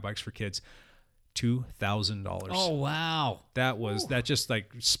go buy Bikes for Kids $2,000. Oh, wow. That just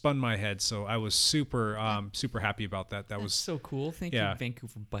like spun my head. So I was super happy about that. That's was so cool. Thank you,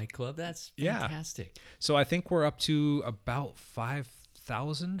 Vancouver Bike Club. That's fantastic. So I think we're up to about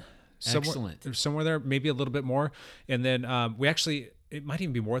 5,000. Somewhere there, maybe a little bit more. And then we actually, it might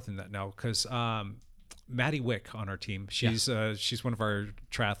even be more than that now, because Maddie Wick on our team, she's one of our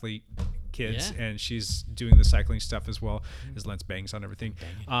triathlete kids, and she's doing the cycling stuff as well as Lance bangs on everything.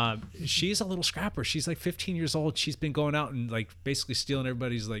 She's a little scrapper. She's like 15 years old. She's been going out and like basically stealing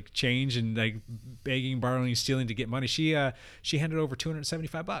everybody's like change and like begging, borrowing, stealing to get money. She handed over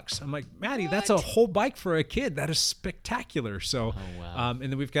 $275. I'm like, Maddie, that's a whole bike for a kid. That is spectacular. So, and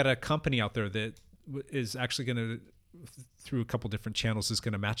then we've got a company out there that is actually going to, through a couple different channels, is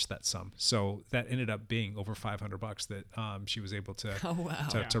going to match that sum. So that ended up being over $500 that she was able to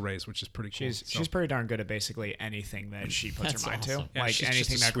to raise, which is pretty cool. She's pretty darn good at basically anything that she puts her mind to. Yeah, like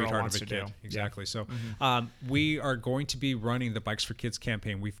anything that girl wants to do. Exactly. So we are going to be running the Bikes for Kids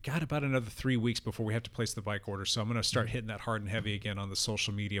campaign. We've got about another 3 weeks before we have to place the bike order. So I'm going to start hitting that hard and heavy again on the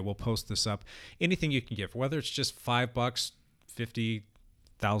social media. We'll post this up. Anything you can give, whether it's just $5, 50,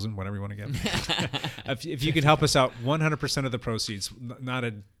 1,000, whatever you want to get. If you could help us out, 100% of the proceeds, not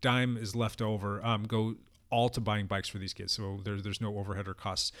a dime is left over, go all to buying bikes for these kids. So there's no overhead or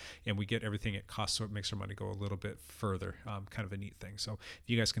costs, and we get everything it costs, so it makes our money go a little bit further. Kind of a neat thing. So if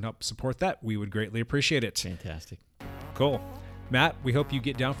you guys can help support that, we would greatly appreciate it. Fantastic. Cool. Matt, we hope you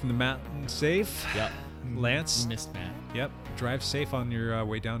get down from the mountain safe. Yep. Lance. Missed Matt. Yep. Drive safe on your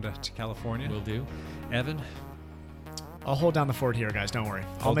way down to California. Will do. Evan. I'll hold down the fort here, guys. Don't worry.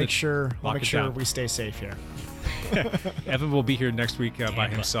 I'll make sure we stay safe here. Evan will be here next week by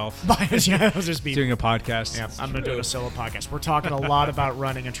himself. I'll just be doing a podcast. Yeah, I'm gonna do a solo podcast. We're talking a lot about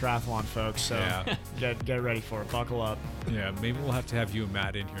running a triathlon, folks. So get ready for it. Buckle up. Yeah, maybe we'll have to have you and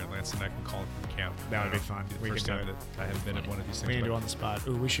Matt in here, and Lance and I can call him from camp. That would be fun. The first time that I haven't been at one of these things. We can do on the spot.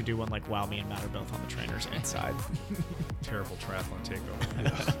 Ooh, we should do one like while me and Matt are both on the trainers inside. Terrible triathlon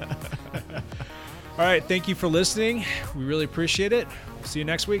takeover. All right, thank you for listening. We really appreciate it. We'll see you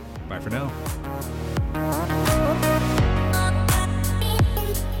next week. Bye for now.